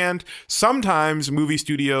beforehand. Sometimes movie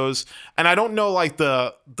studios, and I don't know like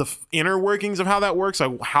the inner workings of how that works,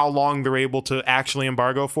 like how long they're able to actually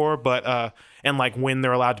embargo for, but and like when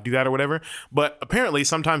they're allowed to do that or whatever. But apparently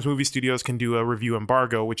sometimes movie studios can do a review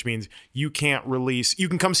embargo, which means you can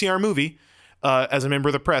come see our movie as a member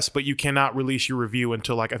of the press, but you cannot release your review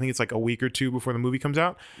until like, I think it's like a week or two before the movie comes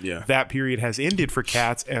out. Yeah. That period has ended for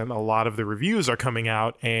Cats, and a lot of the reviews are coming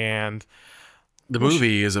out, and The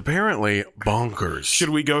movie is apparently bonkers. should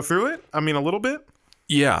we go through it? I mean, a little bit.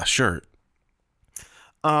 Yeah, sure.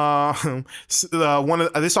 One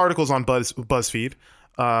of this article is on BuzzFeed.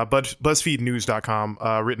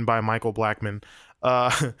 BuzzFeedNews.com, written by Michael Blackman.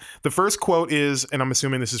 The first quote is, and I'm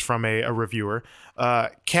assuming this is from a reviewer,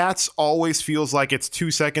 Cats always feels like it's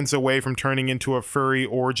 2 seconds away from turning into a furry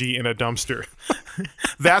orgy in a dumpster.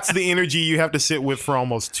 That's the energy you have to sit with for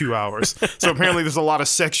almost 2 hours. So apparently there's a lot of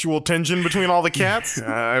sexual tension between all the cats.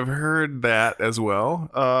 I've heard that as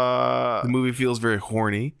well. The movie feels very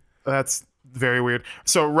horny. That's very weird.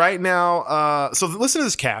 So right now, so listen to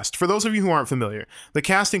this cast. For those of you who aren't familiar, the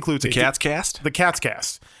cast includes... Cats cast? The Cats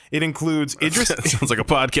cast. It includes Idris... That sounds like a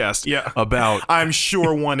podcast Yeah. about I'm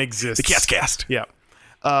sure one exists. the Cats cast. Yeah.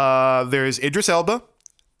 There's Idris Elba,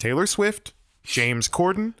 Taylor Swift, James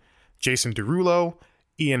Corden, Jason Derulo,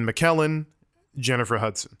 Ian McKellen, Jennifer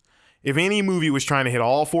Hudson. If any movie was trying to hit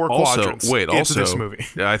all four quadrants, it's this movie.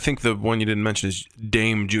 I think the one you didn't mention is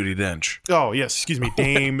Dame Judi Dench. Oh yes, excuse me,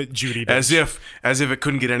 Dame Judi Dench. As if it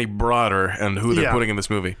couldn't get any broader, and who they're putting in this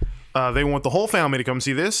movie. They want the whole family to come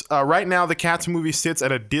see this. Right now, the Cats movie sits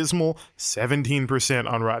at a dismal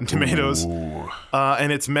 17% on Rotten Tomatoes,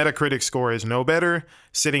 and its Metacritic score is no better,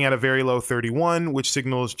 sitting at a very low 31, which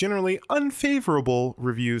signals generally unfavorable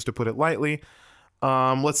reviews, to put it lightly.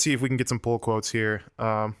 Let's see if we can get some pull quotes here.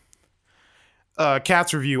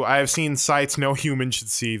 Cats review. I have seen sights no human should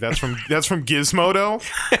see. That's from Gizmodo.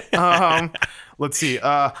 Let's see.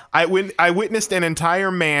 I witnessed an entire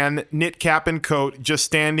man, knit cap and coat, just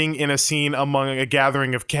standing in a scene among a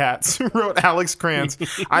gathering of cats, wrote Alex Krantz.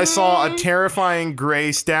 I saw a terrifying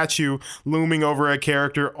gray statue looming over a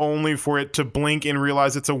character only for it to blink and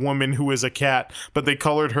realize it's a woman who is a cat, but they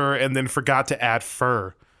colored her and then forgot to add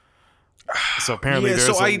fur. So apparently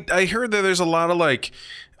I heard that there's a lot of like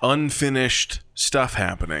unfinished stuff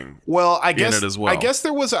happening. Well, I guess in it as well. I guess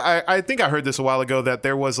there was I think I heard this a while ago that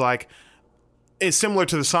there was like, it's similar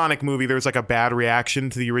to the Sonic movie, there was like a bad reaction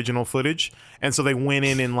to the original footage, and so they went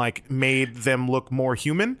in and like made them look more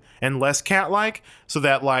human and less cat-like, so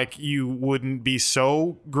that like you wouldn't be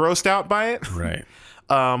so grossed out by it. Right.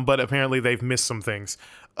 But apparently they've missed some things.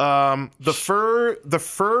 The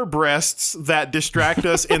fur breasts that distract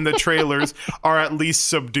us in the trailers are at least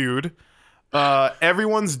subdued.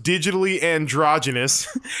 Everyone's digitally androgynous,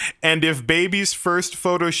 and if Baby's first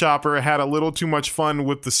Photoshopper had a little too much fun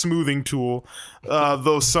with the smoothing tool,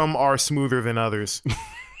 though some are smoother than others.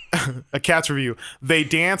 A Cats review. They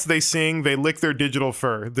dance, they sing, they lick their digital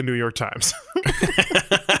fur. The New York Times.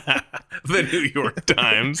 The New York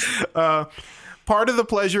Times. Part of the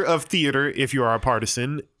pleasure of theater, if you are a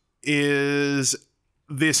partisan, is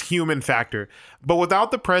this human factor, but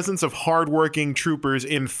without the presence of hardworking troopers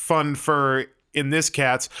in fun fur in this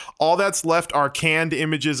Cats, all that's left are canned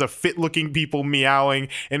images of fit-looking people meowing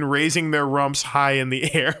and raising their rumps high in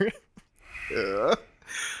the air.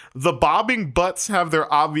 The bobbing butts have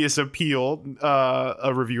their obvious appeal,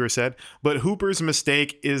 a reviewer said, but Hooper's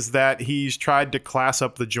mistake is that he's tried to class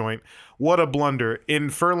up the joint. What a blunder.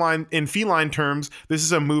 In feline terms, this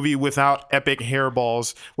is a movie without epic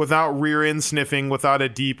hairballs, without rear end sniffing, without a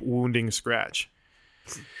deep wounding scratch.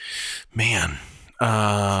 Man,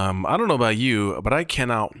 I don't know about you, but I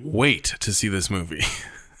cannot wait to see this movie.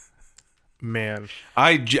 Man.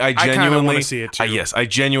 I genuinely want to see it too. Yes, I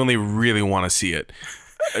genuinely really want to see it.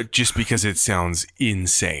 Just because it sounds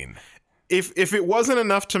insane. If it wasn't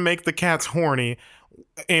enough to make the Cats horny,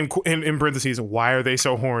 in parentheses, why are they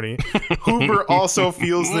so horny? Hooper also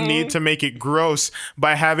feels the need to make it gross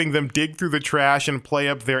by having them dig through the trash and play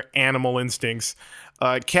up their animal instincts.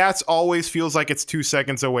 Cats always feels like it's 2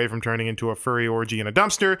 seconds away from turning into a furry orgy in a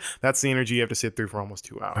dumpster. That's the energy you have to sit through for almost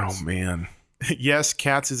 2 hours. Oh, man. Yes,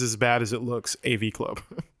 Cats is as bad as it looks. AV Club.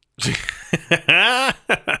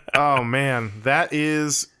 Oh, man.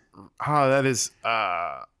 These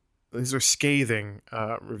are scathing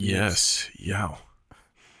reviews. Yes. Yow.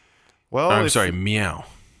 Well, I'm sorry, meow.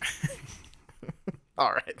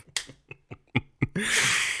 All right.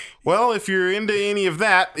 Well, if you're into any of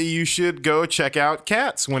that, you should go check out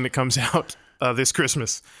Cats when it comes out this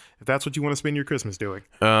Christmas. If that's what you want to spend your Christmas doing.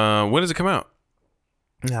 When does it come out?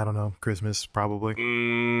 I don't know. Christmas, probably.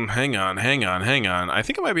 Hang on. I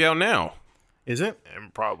think it might be out now. Is it?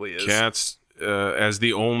 It probably is. Cats as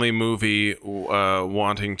the only movie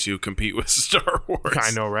wanting to compete with Star Wars.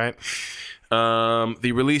 I know, right?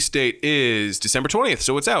 The release date is December 20th,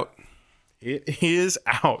 so it's out. It is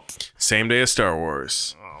out. Same day as Star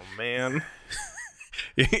Wars. Oh, man.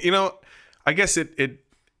 You know, I guess it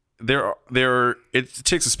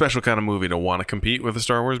takes a special kind of movie to want to compete with a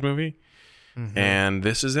Star Wars movie. Mm-hmm. And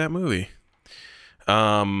this is that movie.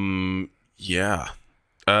 Yeah.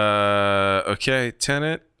 Okay,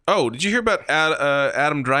 Tenet. Oh, did you hear about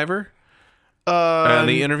Adam Driver?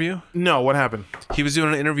 The interview? No, what happened? He was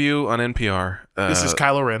doing an interview on NPR. This is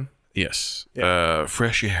Kylo Ren. Yes. Yeah.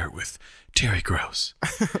 Fresh Air with Terry Gross.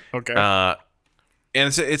 Okay. And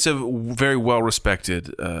it's a very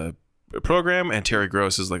well-respected program, and Terry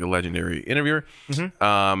Gross is like a legendary interviewer.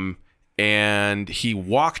 Mm-hmm. And he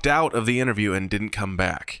walked out of the interview and didn't come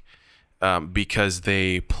back because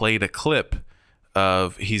they played a clip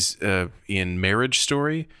of he's in Marriage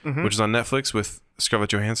Story, mm-hmm. which is on Netflix with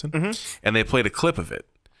Scarlett Johansson, mm-hmm. and they played a clip of it.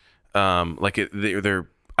 They're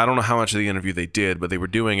I don't know how much of the interview they did, but they were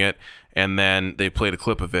doing it, and then they played a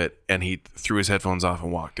clip of it, and he threw his headphones off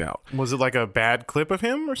and walked out. Was it like a bad clip of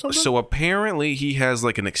him or something? So apparently he has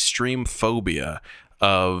like an extreme phobia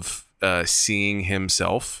of seeing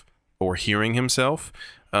himself or hearing himself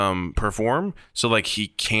perform, so like he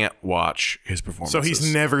can't watch his performances. So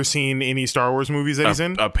he's never seen any Star Wars movies that he's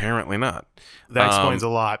in? Apparently not. That explains a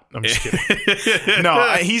lot. I'm just kidding.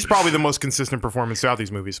 No, he's probably the most consistent performance throughout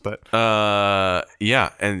these movies, but yeah,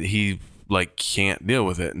 and he like can't deal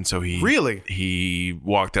with it, and so he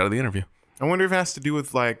walked out of the interview. I wonder if it has to do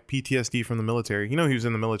with like PTSD from the military. You know, he was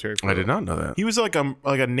in the military. I did not know that. He was like a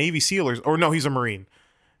Navy SEAL or no, he's a Marine.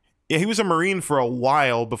 Yeah, he was a Marine for a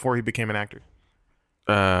while before he became an actor.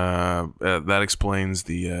 That explains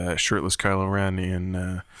the shirtless Kylo Ren in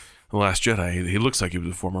The Last Jedi. He looks like he was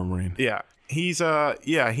a former Marine. Yeah, he's have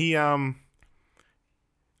you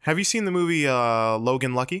seen the movie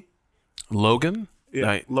Logan Lucky? Logan?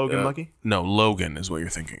 Yeah, Logan Lucky? No, Logan is what you're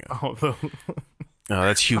thinking of. Oh, No,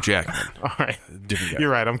 that's Hugh Jackman. all right. Different guy.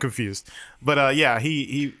 You're right. I'm confused. But yeah,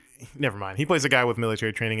 he never mind. He plays a guy with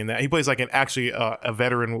military training in that. He plays like a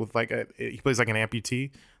veteran with he plays like an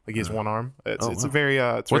amputee. Like he has one arm. It's a very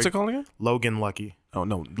What's it called again? Logan Lucky. Oh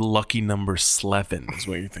no, Lucky Number 11 is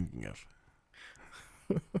what you're thinking of.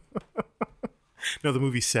 No, the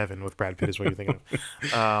movie Seven with Brad Pitt is what you're thinking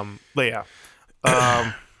of. But yeah.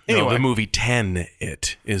 Anyway, Anyway, the movie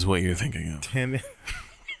It is what you're thinking of.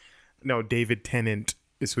 No, David Tennant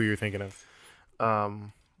is who you're thinking of.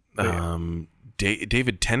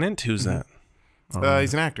 David Tennant? Who's that?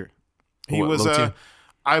 He's an actor. He What, was, low tier?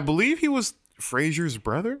 I believe he was Frasier's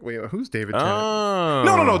brother. Wait, who's David Tennant? Oh.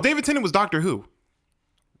 No. David Tennant was Doctor Who,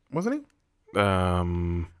 wasn't he?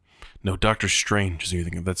 No, Doctor Strange is who you're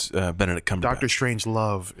thinking of. That's Benedict Cumberbatch. Doctor Strange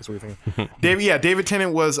Love is what you're thinking. David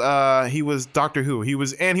Tennant was he was Doctor Who. He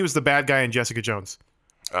was the bad guy in Jessica Jones.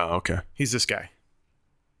 Oh, okay. He's this guy.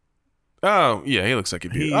 Oh, yeah, he looks like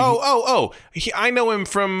he'd be. I know him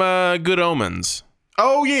from Good Omens.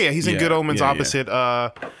 Oh yeah, he's in Yeah, Good Omens yeah. opposite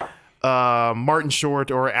Martin Short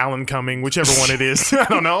or Alan Cumming, whichever one it is. I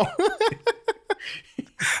don't know.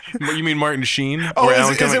 You mean Martin Sheen? Oh, Or is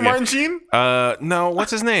Alan it Cumming? Martin Sheen? No,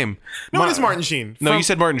 what's his name? No, it is Martin Sheen. No, you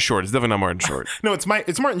said Martin Short. It's definitely not Martin Short. No, it's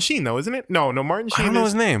Martin Sheen though, isn't it? No, Martin Sheen. I don't know is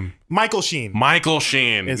his name. Michael Sheen. Michael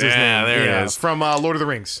Sheen. Is his name? There it is. From Lord of the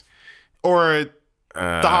Rings, or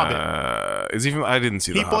The Hobbit. Is he from? I didn't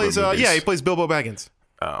see. He the plays. Hobbit movies. He plays Bilbo Baggins.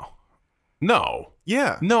 Oh, no,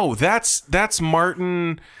 Yeah. no. That's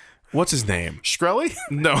Martin. What's his name? Shkreli?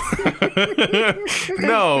 No,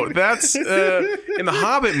 no. That's in the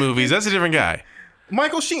Hobbit movies. That's a different guy.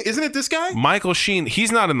 Michael Sheen. Isn't it this guy? Michael Sheen.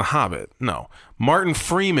 He's not in the Hobbit. No, Martin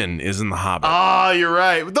Freeman is in the Hobbit. Ah, you're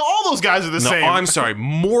right. All those guys are the No, same. I'm sorry.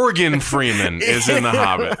 Morgan Freeman is in the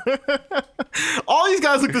Hobbit. All these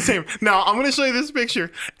guys look the same. Now, I'm going to show you this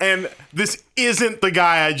picture, and this isn't the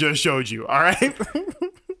guy I just showed you, all right?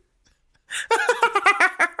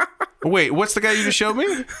 Wait, what's the guy you just showed me?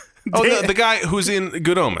 Oh, the guy who's in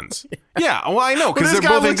Good Omens. Yeah, well, I know, because This they're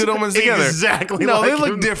guy both in looks Good Omens together. exactly No, they like look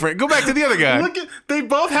him. different. Go back to the other guy. They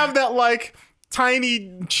both have that, like,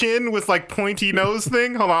 tiny chin with, like, pointy nose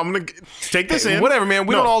thing. Hold on, I'm going to take this in. Whatever, man.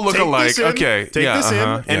 We don't all look take alike. this in, Okay. Take Yeah, this in,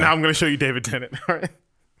 uh-huh, and yeah. now I'm going to show you David Tennant, all right?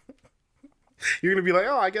 You're going to be like,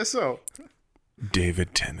 oh, I guess so.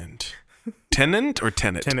 David Tennant. Tennant or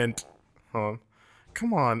Tennant? Tennant. Hold on.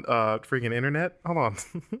 Come on, freaking internet. Hold on.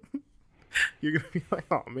 You're going to be like,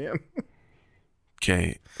 oh, man.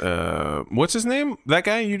 Okay. What's his name? That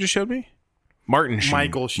guy you just showed me? Martin Sheen.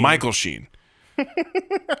 Michael Sheen. Michael Sheen.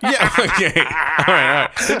 Yeah, okay. All right.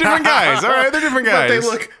 They're different guys. All right, they're different But guys. they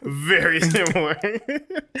look very similar.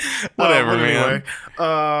 Whatever, but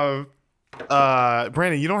man.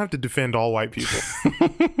 Brandon, you don't have to defend all white people.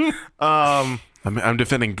 I'm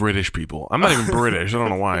defending British people. I'm not even British. I don't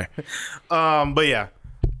know why. But yeah.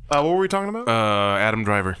 What were we talking about? Adam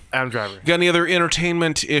Driver. Adam Driver. Got any other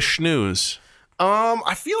entertainment-ish news?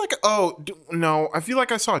 I feel like no, I feel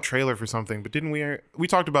like I saw a trailer for something, but didn't we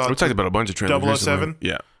talked about We talked about a bunch of trailers. 007? recently.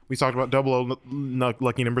 Yeah. We talked about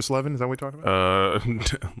Lucky Number 11. Is that what we talked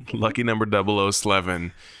about? Lucky number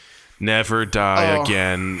 007. Never die Oh.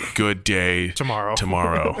 again. Good day. Tomorrow.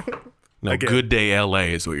 No, Again. Good Day LA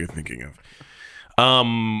is what you're thinking of.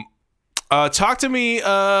 Talk to me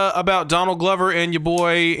about Donald Glover and your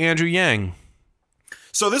boy Andrew Yang.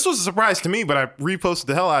 So this was a surprise to me, but I reposted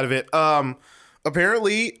the hell out of it.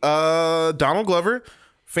 Apparently, Donald Glover,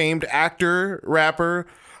 famed actor, rapper,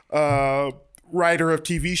 writer of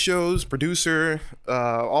TV shows, producer,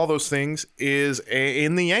 all those things, is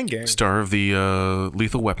in the Yang Gang. Star of the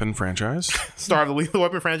Lethal Weapon franchise. Star of the Lethal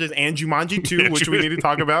Weapon franchise and Jumanji 2, which we need to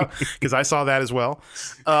talk about because I saw that as well.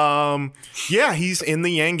 Yeah, he's in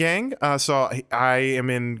the Yang Gang. So I am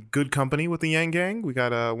in good company with the Yang Gang. We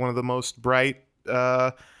got one of the most bright,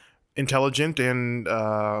 intelligent, and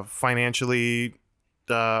financially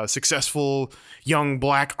successful young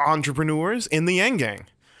black entrepreneurs in the Yang Gang.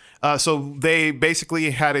 So they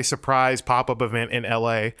basically had a surprise pop-up event in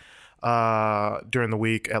LA during the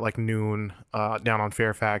week at like noon down on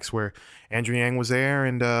Fairfax, where Andrew Yang was there,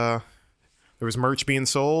 and there was merch being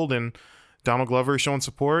sold, and Donald Glover showing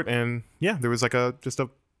support, and yeah, there was like I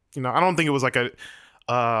don't think it was like an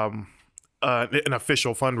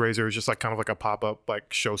official fundraiser. It was just like kind of like a pop-up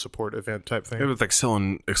like show support event type thing. It was like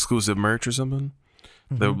selling exclusive merch or something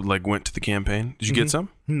that like went to the campaign. Did you get some?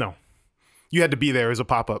 No, you had to be there as a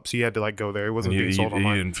pop-up, so you had to like go there. It wasn't being sold You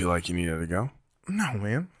online. didn't feel like you needed to go No,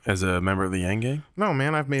 man. as a member of the Yang Gang? No,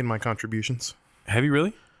 man. I've made my contributions. Have you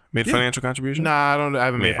really made financial contributions? Nah, I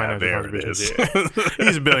haven't made financial there it contributions. is. Yeah.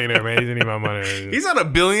 He's a billionaire, man. He doesn't need my money. He's not a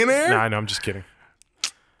billionaire. Nah, no, I'm just kidding.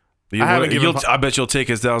 You, I haven't given I bet you'll take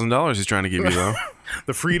his $1,000 he's trying to give you though.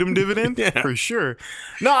 The freedom dividend, Yeah. for sure.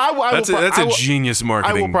 No, I That's a genius I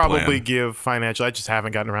marketing will probably plan. give financial. I just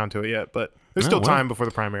haven't gotten around to it yet, but there's still well. time before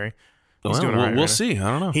the primary. He's Well, doing all right we'll right now. see.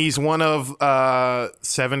 I don't know. He's one of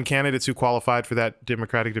 7 candidates who qualified for that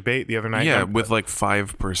Democratic debate the other night. Yeah, with like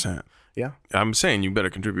 5%. Yeah. I'm saying you better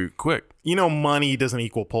contribute quick. You know, money doesn't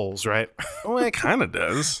equal polls, right? Well, it kind of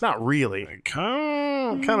does. Not really.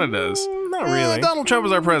 Kind of does. Not really. Donald Trump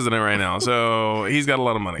is our president right now, so he's got a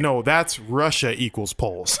lot of money. No, that's Russia equals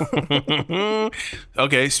polls.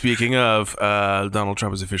 Okay, speaking of, Donald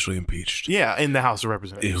Trump is officially impeached. Yeah, in the House of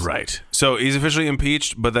Representatives. Right. So he's officially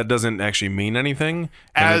impeached, but that doesn't actually mean anything.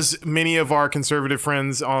 And As many of our conservative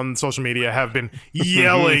friends on social media have been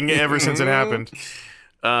yelling ever since it happened.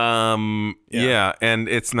 yeah, and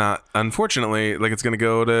it's not, unfortunately, like it's going to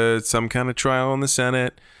go to some kind of trial in the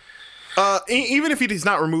Senate. Even if he's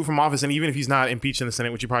not removed from office, and even if he's not impeached in the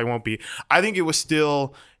Senate, which he probably won't be, I think it was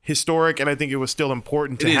still historic, and I think it was still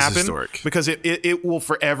important to It is happen historic. because it will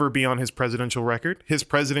forever be on his presidential record. His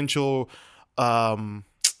presidential,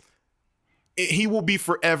 he will be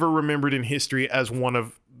forever remembered in history as one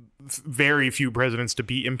of very few presidents to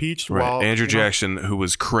be impeached. Right. While Andrew Jackson, who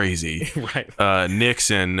was crazy. right?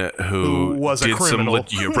 Nixon, who was a did criminal.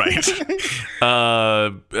 You're right.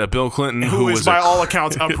 Bill Clinton, Who is was by all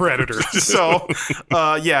accounts a predator. So,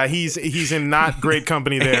 yeah, he's in not great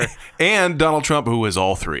company there. and Donald Trump, who is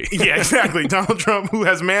all three. Yeah, exactly. Donald Trump, who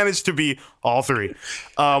has managed to be all three,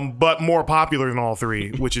 but more popular than all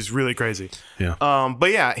three, which is really crazy. Yeah.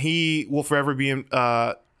 But yeah, he will forever be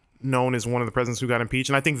known as one of the presidents who got impeached,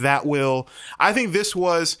 and I think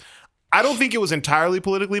I don't think it was entirely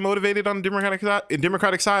politically motivated on the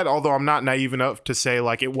Democratic side, although I'm not naive enough to say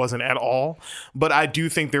like it wasn't at all. But I do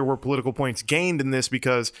think there were political points gained in this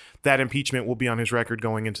because that impeachment will be on his record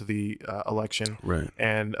going into the election. Right.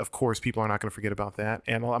 And of course, people are not going to forget about that.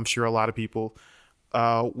 And I'm sure a lot of people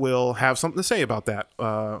will have something to say about that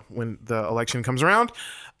when the election comes around.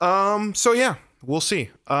 So yeah, we'll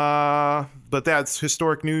see. But that's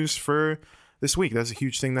historic news for this week. That's a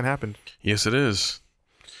huge thing that happened. Yes, it is.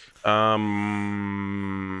 What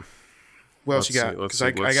else you got? Let's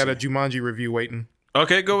Because see, I got a Jumanji review waiting.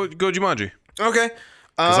 Okay, go Jumanji. Okay.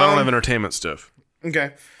 Because I don't have entertainment stuff.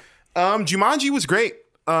 Okay. Jumanji was great.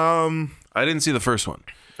 I didn't see the first one.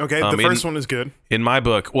 Okay, the first one is good. In my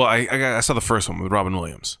book, well, I saw the first one with Robin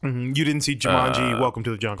Williams. You didn't see Jumanji Welcome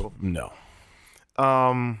to the Jungle. No.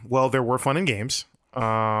 Well, there were fun and games.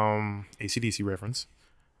 AC/DC reference.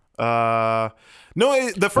 No,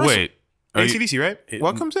 the first... Wait. AC/DC, right?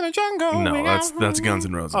 Welcome to the jungle. No, that's Guns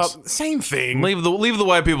N' Roses. Same thing. Leave the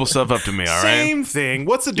white people stuff up to me, all right? Same thing.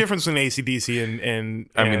 What's the difference between AC/DC and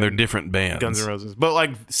I mean, they're different bands. Guns N' Roses? But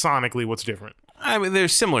like sonically, what's different? I mean, they're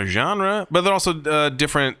similar genre, but they're also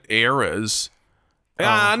different eras. No,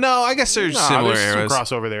 I guess they're similar there's eras. some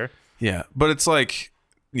crossover there. Yeah, but it's like,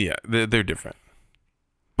 yeah, they're different,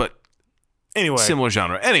 but Anyway, similar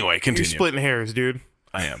genre. Anyway, you're continue. splitting hairs, dude.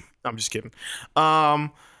 I am. I'm just kidding.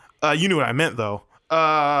 You knew what I meant though.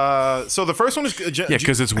 So the first one is Yeah,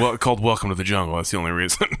 because it's called Welcome to the Jungle. That's the only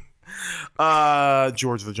reason.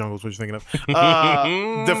 George of the Jungle is what you're thinking of.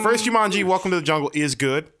 The first Jumanji, Welcome to the Jungle, is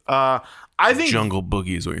good. I think Jungle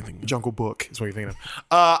Boogie is what you're thinking. Jungle Book is what you're thinking of.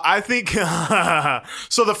 I think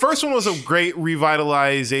so. The first one was a great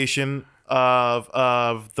revitalization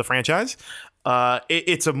of the franchise.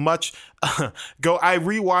 It's a much I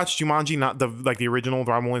rewatched Jumanji, not the original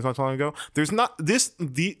Robin Williams not so long ago. There's not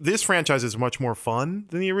this franchise is much more fun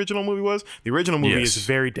than the original movie was. The original movie is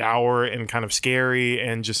very dour and kind of scary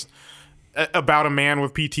and just about a man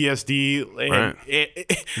with PTSD. And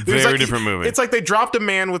Right. Very different movie. It's like they dropped a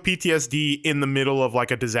man with PTSD in the middle of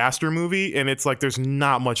like a disaster movie, and it's like there's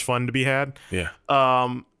not much fun to be had. Yeah.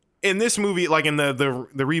 in this movie, like in the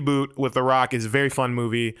reboot with The Rock, is a very fun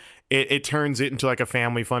movie. It turns it into like a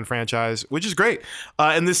family fun franchise, which is great.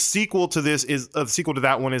 And this sequel to this is the sequel to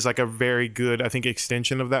that one is like a very good, I think,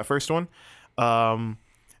 extension of that first one.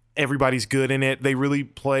 Everybody's good in it. They really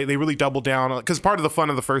double down, because part of the fun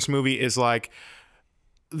of the first movie is like,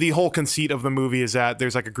 the whole conceit of the movie is that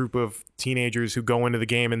there's like a group of teenagers who go into the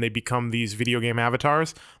game and they become these video game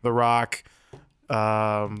avatars. The Rock,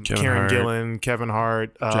 Karen Gillan, Kevin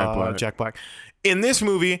Hart, Jack Black. In this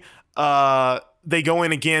movie, they go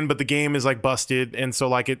in again, but the game is like busted, and so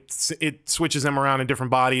like it switches them around in different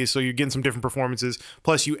bodies, so you're getting some different performances.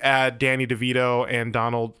 Plus, you add Danny DeVito and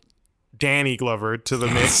Danny Glover to the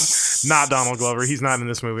mix. Not Donald Glover. He's not in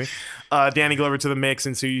this movie. Danny Glover to the mix,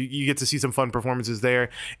 and so you get to see some fun performances there.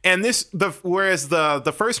 And whereas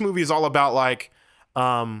the first movie is all about like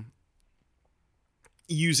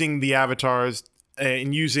using the avatars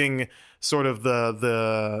and using sort of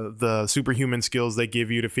the superhuman skills they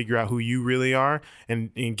give you to figure out who you really are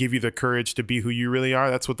and give you the courage to be who you really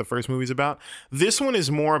are. That's what the first movie's about. This one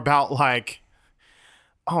is more about like,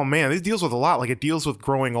 oh man, this deals with a lot. Like it deals with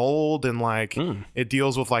growing old and like it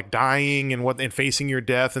deals with like dying and facing your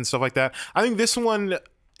death and stuff like that. I think this one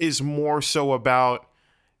is more so about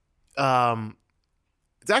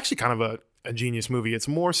it's actually kind of a genius movie. It's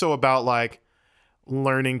more so about like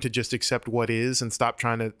learning to just accept what is and stop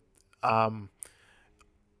trying to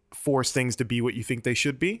force things to be what you think they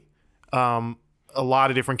should be. A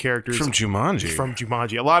lot of different characters from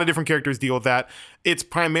Jumanji. A lot of different characters deal with that. It's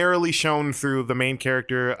primarily shown through the main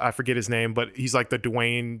character. I forget his name, but he's like the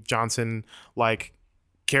Dwayne Johnson like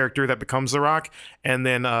character that becomes The Rock, and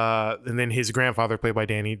then his grandfather, played by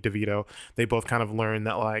Danny DeVito. They both kind of learn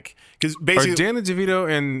that like, because basically are Danny DeVito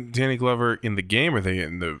and Danny Glover in the game, or are they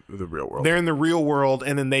in the real world? They're in the real world,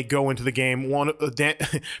 and then they go into the game.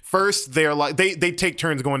 First, they're like they take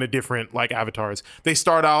turns going to different like avatars. They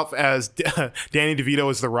start off as Danny DeVito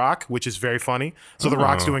is The Rock, which is very funny. So The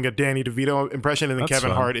Rock's doing a Danny DeVito impression, and then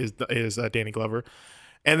Kevin Hart is Danny Glover.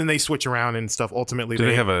 And then they switch around and stuff. Ultimately, do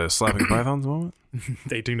they have a slapping pythons moment?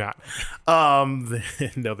 They do not.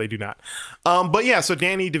 No, they do not. But yeah, so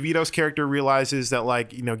Danny DeVito's character realizes that,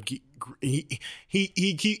 like, you know, he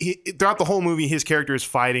throughout the whole movie, his character is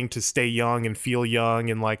fighting to stay young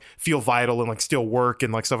and like feel vital and like still work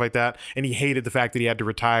and like stuff like that. And he hated the fact that he had to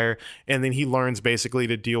retire. And then he learns basically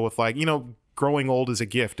to deal with like, you know, growing old is a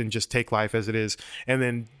gift and just take life as it is. And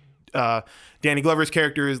then Danny Glover's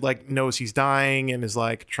character is like knows he's dying and is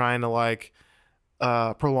like trying to like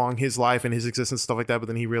prolong his life and his existence, stuff like that. But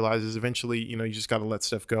then he realizes eventually, you know, you just got to let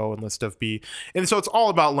stuff go and let stuff be. And so it's all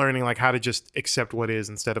about learning like how to just accept what is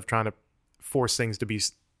instead of trying to force things to be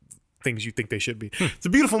things you think they should be. It's a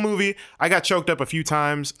beautiful movie. I got choked up a few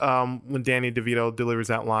times when Danny DeVito delivers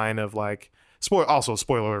that line of like spoiler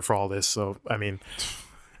alert for all this. So I mean,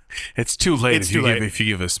 it's too late if you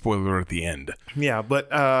give a spoiler at the end. Yeah, but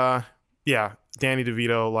Danny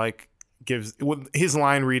DeVito like gives his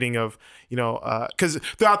line reading of, you know, because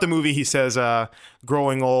throughout the movie he says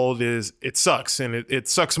growing old it sucks, and it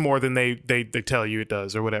sucks more than they tell you it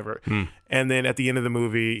does or whatever. And then at the end of the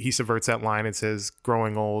movie he subverts that line and says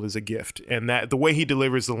growing old is a gift, and that the way he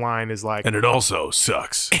delivers the line is like, and it also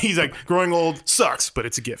sucks. He's like, growing old sucks, but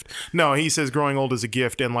it's a gift. No, he says growing old is a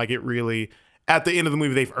gift, and like it really, at the end of the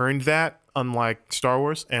movie they've earned that, unlike Star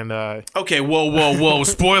Wars. And okay, whoa,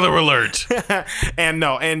 spoiler alert. and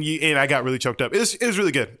I got really choked up. It was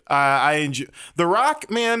really good. I enjoy The Rock,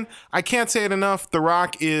 man. I can't say it enough. The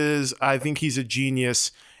Rock I think he's a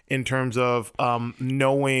genius in terms of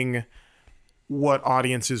knowing what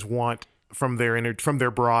audiences want from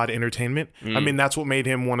their broad entertainment. I mean, that's what made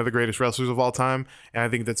him one of the greatest wrestlers of all time, and I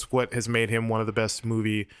think that's what has made him one of the best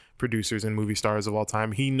movie producers and movie stars of all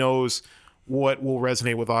time. He knows what will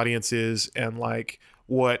resonate with audiences and like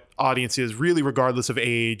what audiences really, regardless of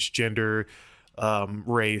age, gender,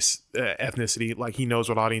 race, ethnicity, like he knows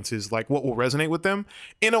what audiences like, what will resonate with them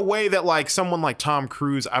in a way that like someone like Tom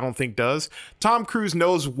Cruise I don't think does. Tom Cruise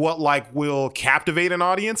knows what like will captivate an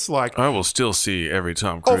audience. Like I will still see every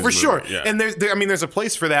Tom Cruise movie. Sure. Yeah. And there's a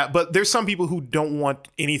place for that, but there's some people who don't want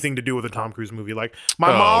anything to do with a Tom Cruise movie. Like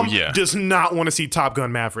my mom does not want to see Top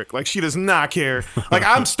Gun Maverick. Like she does not care. Like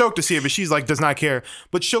I'm stoked to see it, but she's like does not care.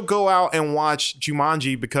 But she'll go out and watch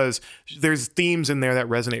Jumanji because there's themes in there that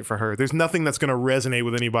resonate for her. There's nothing that's going to resonate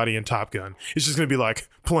with anybody in Top Gun. It's just going to be like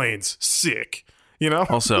planes, sick, you know?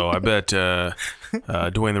 Also, I bet Dwayne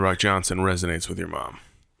The Rock Johnson resonates with your mom.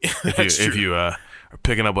 If you are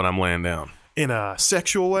picking up what I'm laying down. In a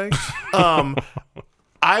sexual way.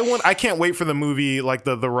 I can't wait for the movie like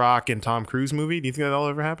the Rock and Tom Cruise movie. Do you think that'll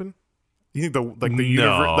ever happen? You think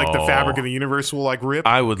the fabric of the universe will like rip?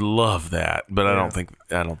 I would love that, but I don't think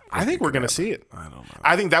I think we're gonna see it. I don't know.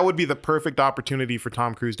 I think that would be the perfect opportunity for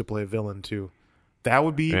Tom Cruise to play a villain too. That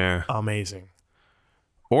would be amazing.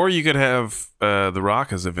 Or you could have The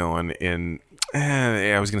Rock as a villain in.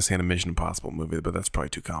 I was gonna say in a Mission Impossible movie, but that's probably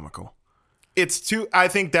too comical. It's too. I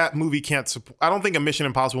think that movie can't support. I don't think a Mission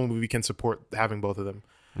Impossible movie can support having both of them.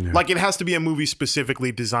 Yeah. Like it has to be a movie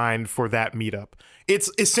specifically designed for that meetup.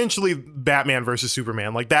 It's essentially Batman versus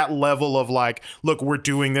Superman, like that level of like, look, we're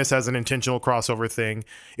doing this as an intentional crossover thing.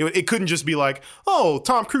 It couldn't just be like, oh,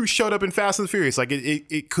 Tom Cruise showed up in Fast and Furious. Like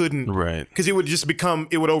it couldn't, right? Because it would just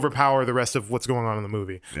it would overpower the rest of what's going on in the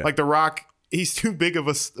movie. Yeah. Like The Rock, he's too big of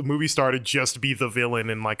a movie star to just be the villain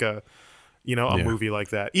in like a movie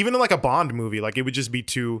like that. Even in like a Bond movie, like it would just be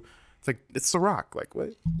too. It's like, it's The Rock. Like,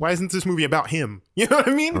 what? Why isn't this movie about him? You know what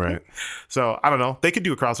I mean? Right. So, I don't know. They could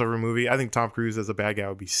do a crossover movie. I think Tom Cruise as a bad guy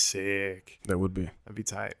would be sick. That would be. That'd be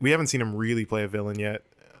tight. We haven't seen him really play a villain yet.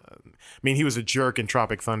 I mean, he was a jerk in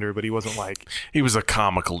Tropic Thunder, but he wasn't like... He was a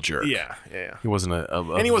comical jerk. Yeah. He wasn't a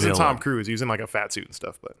and he wasn't Tom Cruise. He was in like a fat suit and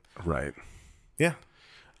stuff, but... Right. Yeah.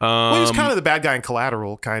 Well, he was kind of the bad guy in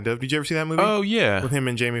Collateral, kind of. Did you ever see that movie? Oh, yeah. With him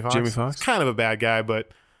and Jamie Foxx? Jamie Foxx? He's kind of a bad guy, but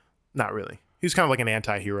not really. He was kind of like an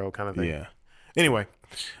anti-hero kind of thing. Yeah. Anyway,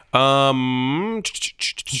 Jumanji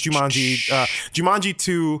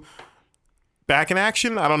 2 Back in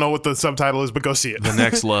Action. I don't know what the subtitle is, but go see it. The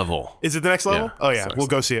Next Level. Is it The Next Level? Yeah. Oh yeah, we'll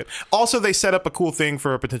go see it. Also, they set up a cool thing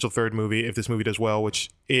for a potential third movie if this movie does well,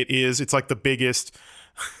 which it is. It's like the biggest.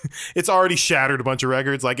 It's already shattered a bunch of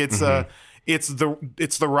records. Like it's the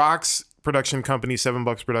Rock's production company,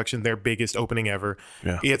 $7 Production, their biggest opening ever.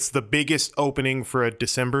 Yeah. It's the biggest opening for a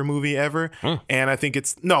December movie ever. And I think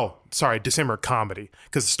December comedy,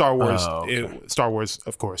 because Star Wars,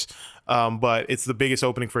 of course. But it's the biggest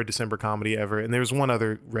opening for a December comedy ever. And there's one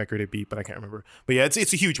other record it beat, but I can't remember. But yeah, it's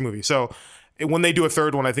a huge movie. So when they do a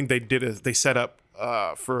third one, I think they set up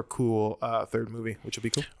for a cool third movie, which will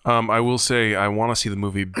be cool. I will say I want to see the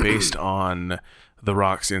movie based on The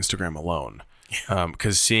Rock's Instagram alone.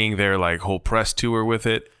 Because seeing their like whole press tour with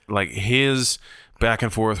it, like his back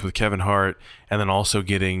and forth with Kevin Hart, and then also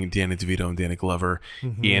getting Danny DeVito and Danny Glover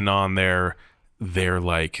in on their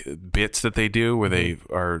like bits that they do where they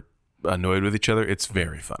are annoyed with each other. It's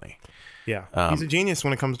very funny. Yeah, he's a genius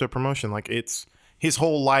when it comes to promotion. Like it's his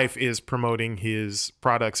whole life is promoting his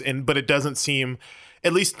products, but it doesn't seem,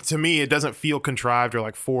 at least to me, it doesn't feel contrived or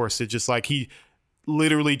like forced. It's just like he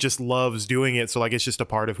literally just loves doing it. So like it's just a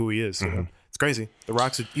part of who he is. So. It's crazy. The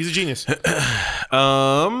Rock's he's a genius.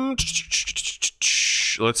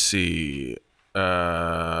 Let's see. You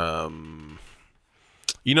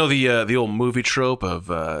know the old movie trope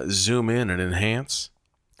of zoom in and enhance?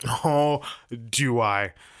 Oh, do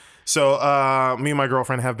I? So me and my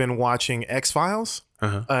girlfriend have been watching X-Files.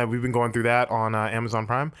 We've been going through that on Amazon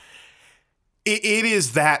Prime. It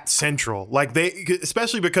is that central, like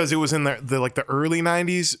especially because it was in the early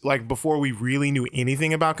 90s, like before we really knew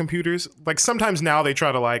anything about computers. Like sometimes now they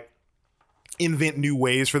try to like invent new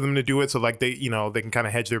ways for them to do it, so like they can kind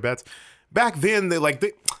of hedge their bets. Back then,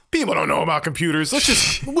 people don't know about computers.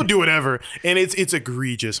 We'll do whatever, and it's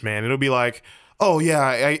egregious, man. It'll be like, oh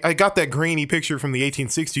yeah, I got that grainy picture from the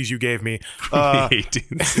 1860s you gave me.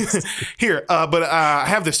 Here, but I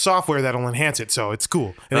have this software that'll enhance it, so it's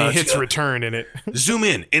cool. And then he hits return in it. Zoom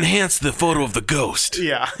in, enhance the photo of the ghost.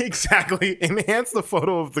 Yeah, exactly. Enhance the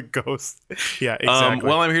photo of the ghost. Yeah, exactly.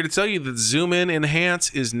 Well, I'm here to tell you that zoom in,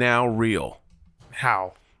 enhance is now real.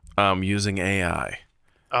 How? Using AI.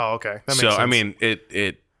 Oh, okay. That makes sense. I mean, so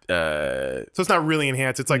it's not really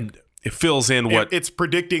enhanced. It's like. It fills in what it's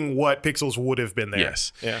predicting what pixels would have been there.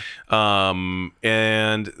 Yes. Yeah.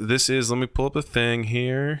 And this is, let me pull up a thing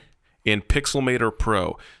here in Pixelmator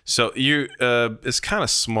Pro. So it's kind of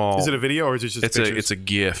small. Is it a video or is it just pictures? It's a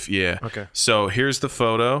GIF. Yeah. Okay. So here's the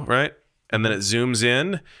photo, right? And then it zooms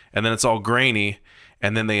in, and then it's all grainy,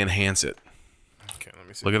 and then they enhance it. Okay, let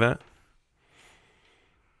me see. Look at that.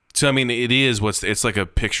 So I mean, it's like a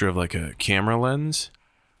picture of like a camera lens,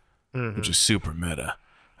 which is super meta.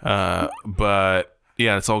 But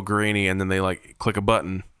yeah, it's all grainy, and then they like click a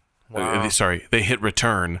button. Wow. They hit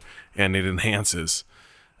return, and it enhances.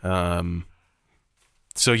 So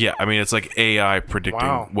yeah, I mean, it's like AI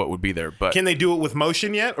predicting what would be there. But can they do it with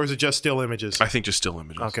motion yet, or is it just still images? I think just still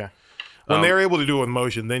images. Okay. When they're able to do it with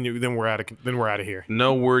motion, then we're out of here.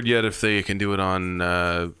 No word yet if they can do it on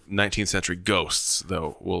 19th century ghosts,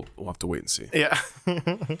 though. We'll have to wait and see. Yeah.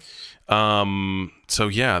 So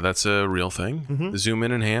yeah, that's a real thing. Zoom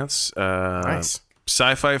in, enhance. Nice.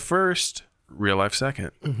 Sci-fi first, real life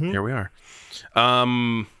second. Here we are.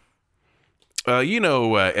 You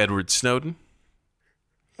know Edward Snowden.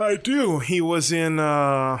 I do. He was in.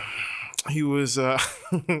 He was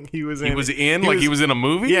in. He was in a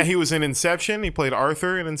movie. Yeah, he was in Inception. He played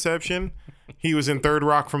Arthur in Inception. He was in Third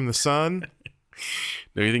Rock from the Sun.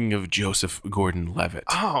 No, you're thinking of Joseph Gordon-Levitt,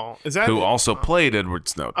 Oh, is that who also played Edward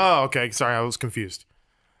Snowden. Oh, okay. Sorry, I was confused.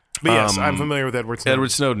 But yes, I'm familiar with Edward Snowden.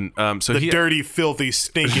 Edward Snowden. So the dirty, filthy,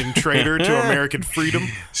 stinking traitor to American freedom.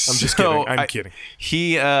 I'm just kidding. I'm kidding.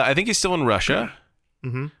 He, I think he's still in Russia.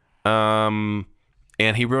 Mm-hmm.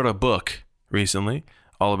 And he wrote a book recently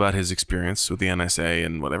all about his experience with the NSA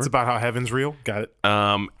and whatever. It's about how heaven's real. Got it.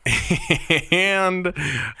 And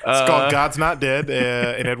It's called God's Not Dead,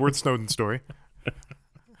 an Edward Snowden story.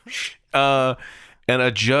 And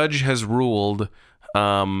a judge has ruled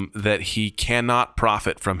that he cannot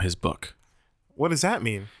profit from his book. What does that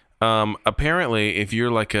mean? Apparently, if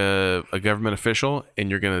you're like a government official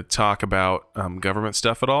and you're going to talk about government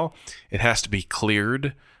stuff at all, it has to be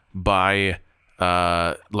cleared by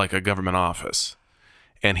like a government office.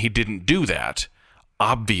 And he didn't do that,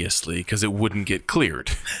 obviously, because it wouldn't get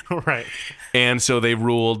cleared. Right. And so they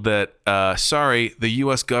ruled that, sorry, the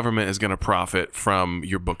U.S. government is going to profit from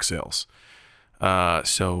your book sales.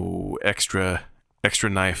 So extra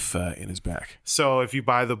knife in his back. So if you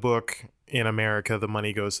buy the book in America, the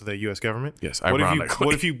money goes to the U.S. government? Yes, ironically.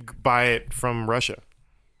 What if you buy it from Russia?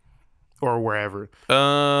 Or wherever?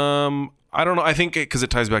 I don't know. I think because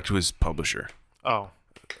it ties back to his publisher. Oh.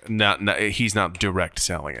 He's not direct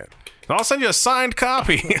selling it. I'll send you a signed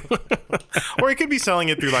copy. Or he could be selling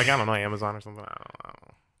it through, like, I don't know, Amazon or something. I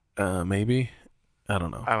don't know. Maybe. I don't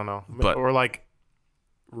know. But or like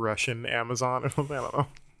Russian Amazon or something. I don't know.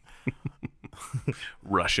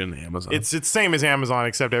 Russian Amazon. It's same as Amazon,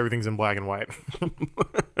 except everything's in black and white.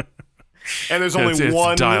 And there's only it's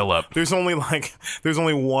one dial up. There's only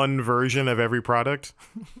one version of every product.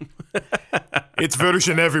 It's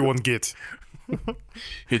version everyone gets.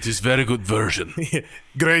 It is very good version.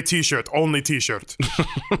 Gray t-shirt, only t-shirt.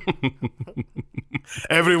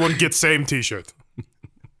 Everyone gets same t-shirt.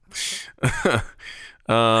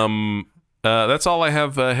 That's all I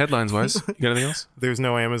have headlines wise. You got anything else? There's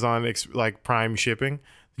no Amazon like Prime shipping.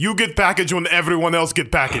 You get package when everyone else get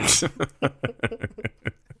package.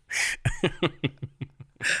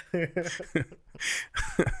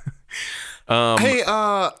 Hey,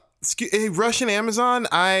 Russian Amazon.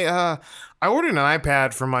 I ordered an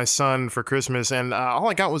iPad for my son for Christmas, and all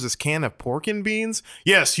I got was this can of pork and beans.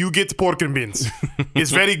 Yes, you get pork and beans. It's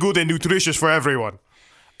very good and nutritious for everyone.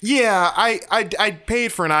 Yeah, I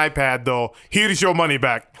paid for an iPad though. Here's your money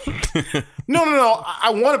back. No. I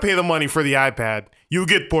want to pay the money for the iPad. You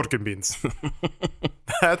get pork and beans.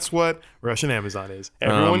 That's what Russian Amazon is.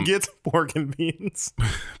 Everyone gets pork and beans.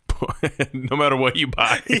 No matter what you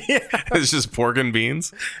buy. Yeah. It's just pork and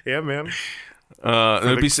beans. Yeah, man. You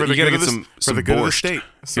gotta get some borscht.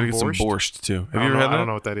 Some borscht too. Have you ever had that? I don't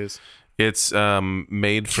know what that is. It's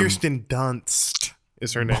made from Kirsten Dunst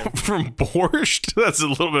is her name. From borscht? That's a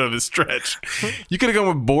little bit of a stretch. You could have gone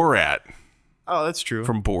with Borat. Oh, that's true.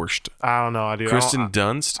 From borscht. I don't know. I do. Kirsten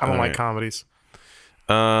Dunst. I don't like comedies.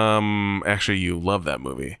 Actually, you love that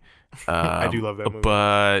movie. I do love that movie.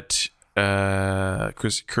 But Kirsten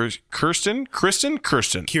Is Kirsten. Kirsten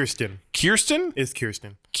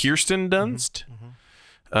Dunst.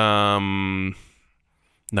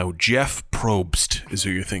 No, Jeff Probst is who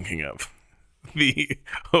you're thinking of, the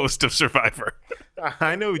host of Survivor.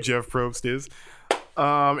 I know who Jeff Probst is,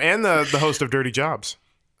 and the host of Dirty Jobs.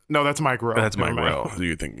 No, that's Mike Rowe. That's Mike Rowe. Who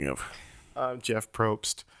you're thinking of? Jeff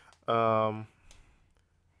Probst.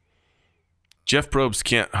 Jeff Probst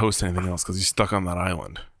can't host anything else because he's stuck on that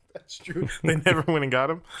island. That's true. They never went and got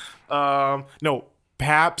him. No,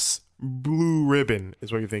 Pabst Blue Ribbon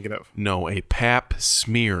is what you're thinking of. No, a pap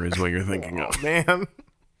smear is what you're thinking of. Man.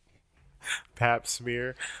 Pap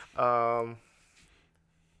smear.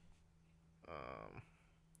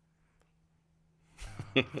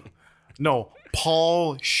 No,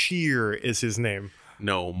 Paul Scheer is his name.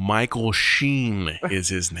 No, Michael Sheen is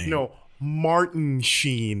his name. No, Martin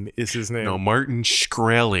Sheen is his name. No, Martin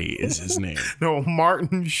Shkreli is his name. No,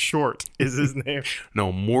 Martin Short is his name.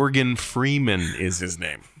 No, Morgan Freeman is his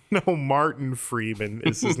name. No, Martin Freeman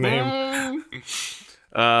is his name.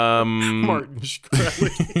 Martin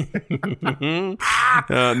Shkreli.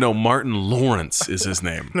 No, Martin Lawrence is his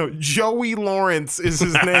name. No, Joey Lawrence is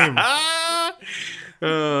his name.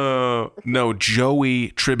 No, Joey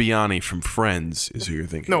Tribbiani from Friends is who you're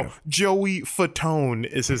thinking of. No, Joey Fatone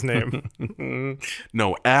is his name.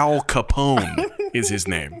 No, Al Capone is his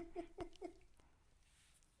name.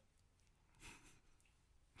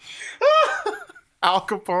 Al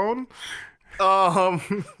Capone?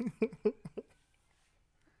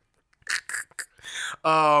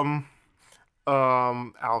 Al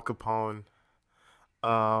Capone.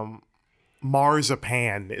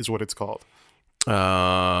 Marzipan is what it's called.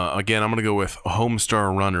 Again, I'm gonna go with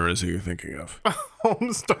Homestar Runner is who you're thinking of.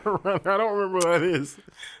 Homestar Runner. I don't remember what that is.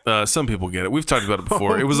 Some people get it. We've talked about it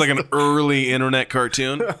before. It was like an early internet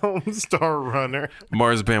cartoon. Homestar Runner.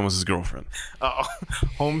 Marzipan was his girlfriend.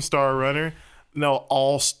 Homestar Runner. No,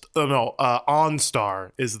 OnStar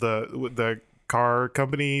is the car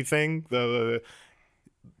company thing. The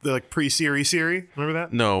like pre-Siri. Remember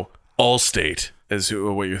that? No, Allstate is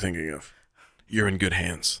what you're thinking of. You're in good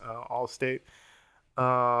hands. Allstate.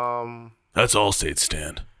 That's Allstate,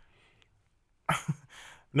 Stan.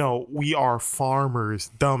 No, we are farmers.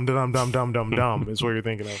 Dumb is what you're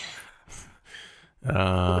thinking of.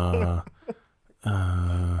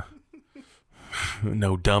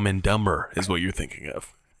 No, Dumb and Dumber is what you're thinking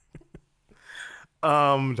of.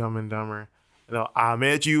 Dumb and Dumber. No, I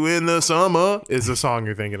Met You in the Summer is the song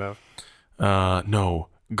you're thinking of. No,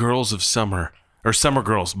 Girls of Summer or Summer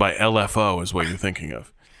Girls by LFO is what you're thinking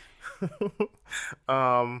of.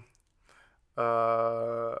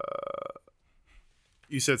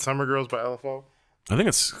 You said Summer Girls by LFO? I think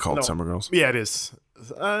it's called No. Summer Girls. Yeah, it is.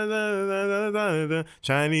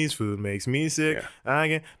 Chinese food makes me sick.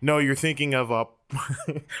 Yeah. No, you're thinking of a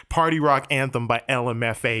Party Rock Anthem by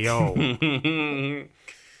LMFAO.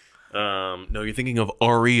 No, you're thinking of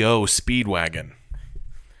REO Speedwagon.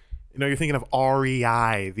 No, you're thinking of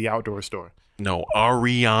REI, the outdoor store. No,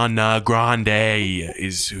 Ariana Grande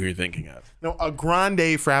is who you're thinking of. No, a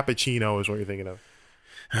Grande Frappuccino is what you're thinking of.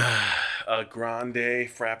 A Grande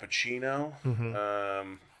Frappuccino.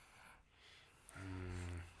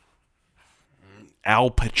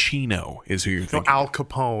 Al Pacino is who you're No, thinking. Al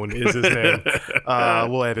Capone is his name.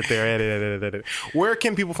 We'll edit there. Edit. Where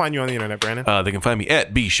can people find you on the internet, Brandon? They can find me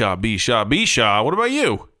at Bshaw. What about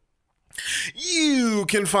you? You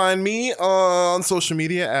can find me on social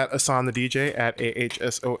media at Asan the DJ, at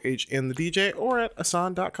AHSOHN the DJ, or at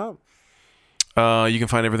Asan.com. You can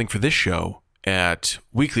find everything for this show at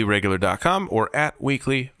weeklyregular.com or at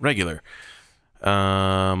weeklyregular.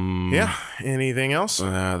 Yeah. Anything else?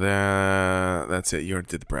 That's it. You already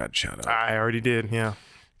did the Brad shout out. I already did. Yeah.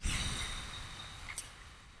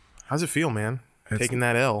 How's it feel, man? Taking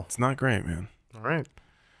that L. It's not great, man. All right.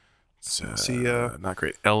 It's See, not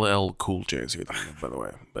great. LL Cool J is who you're thinking of, by the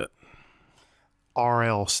way. But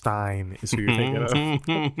R.L. Stein is who you're thinking of.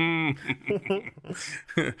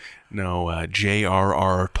 no,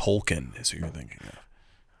 J.R.R. Tolkien is who you're thinking of.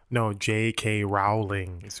 No, J.K.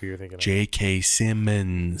 Rowling is who you're thinking of. J.K.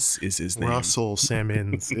 Simmons is his name. Russell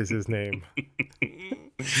Simmons is his name.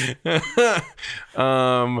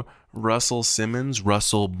 Russell Simmons.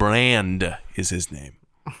 Russell Brand is his name.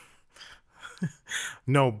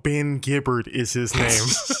 No, Ben Gibbard is his name.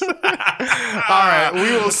 All right,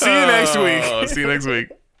 we will see you next week. See you next week.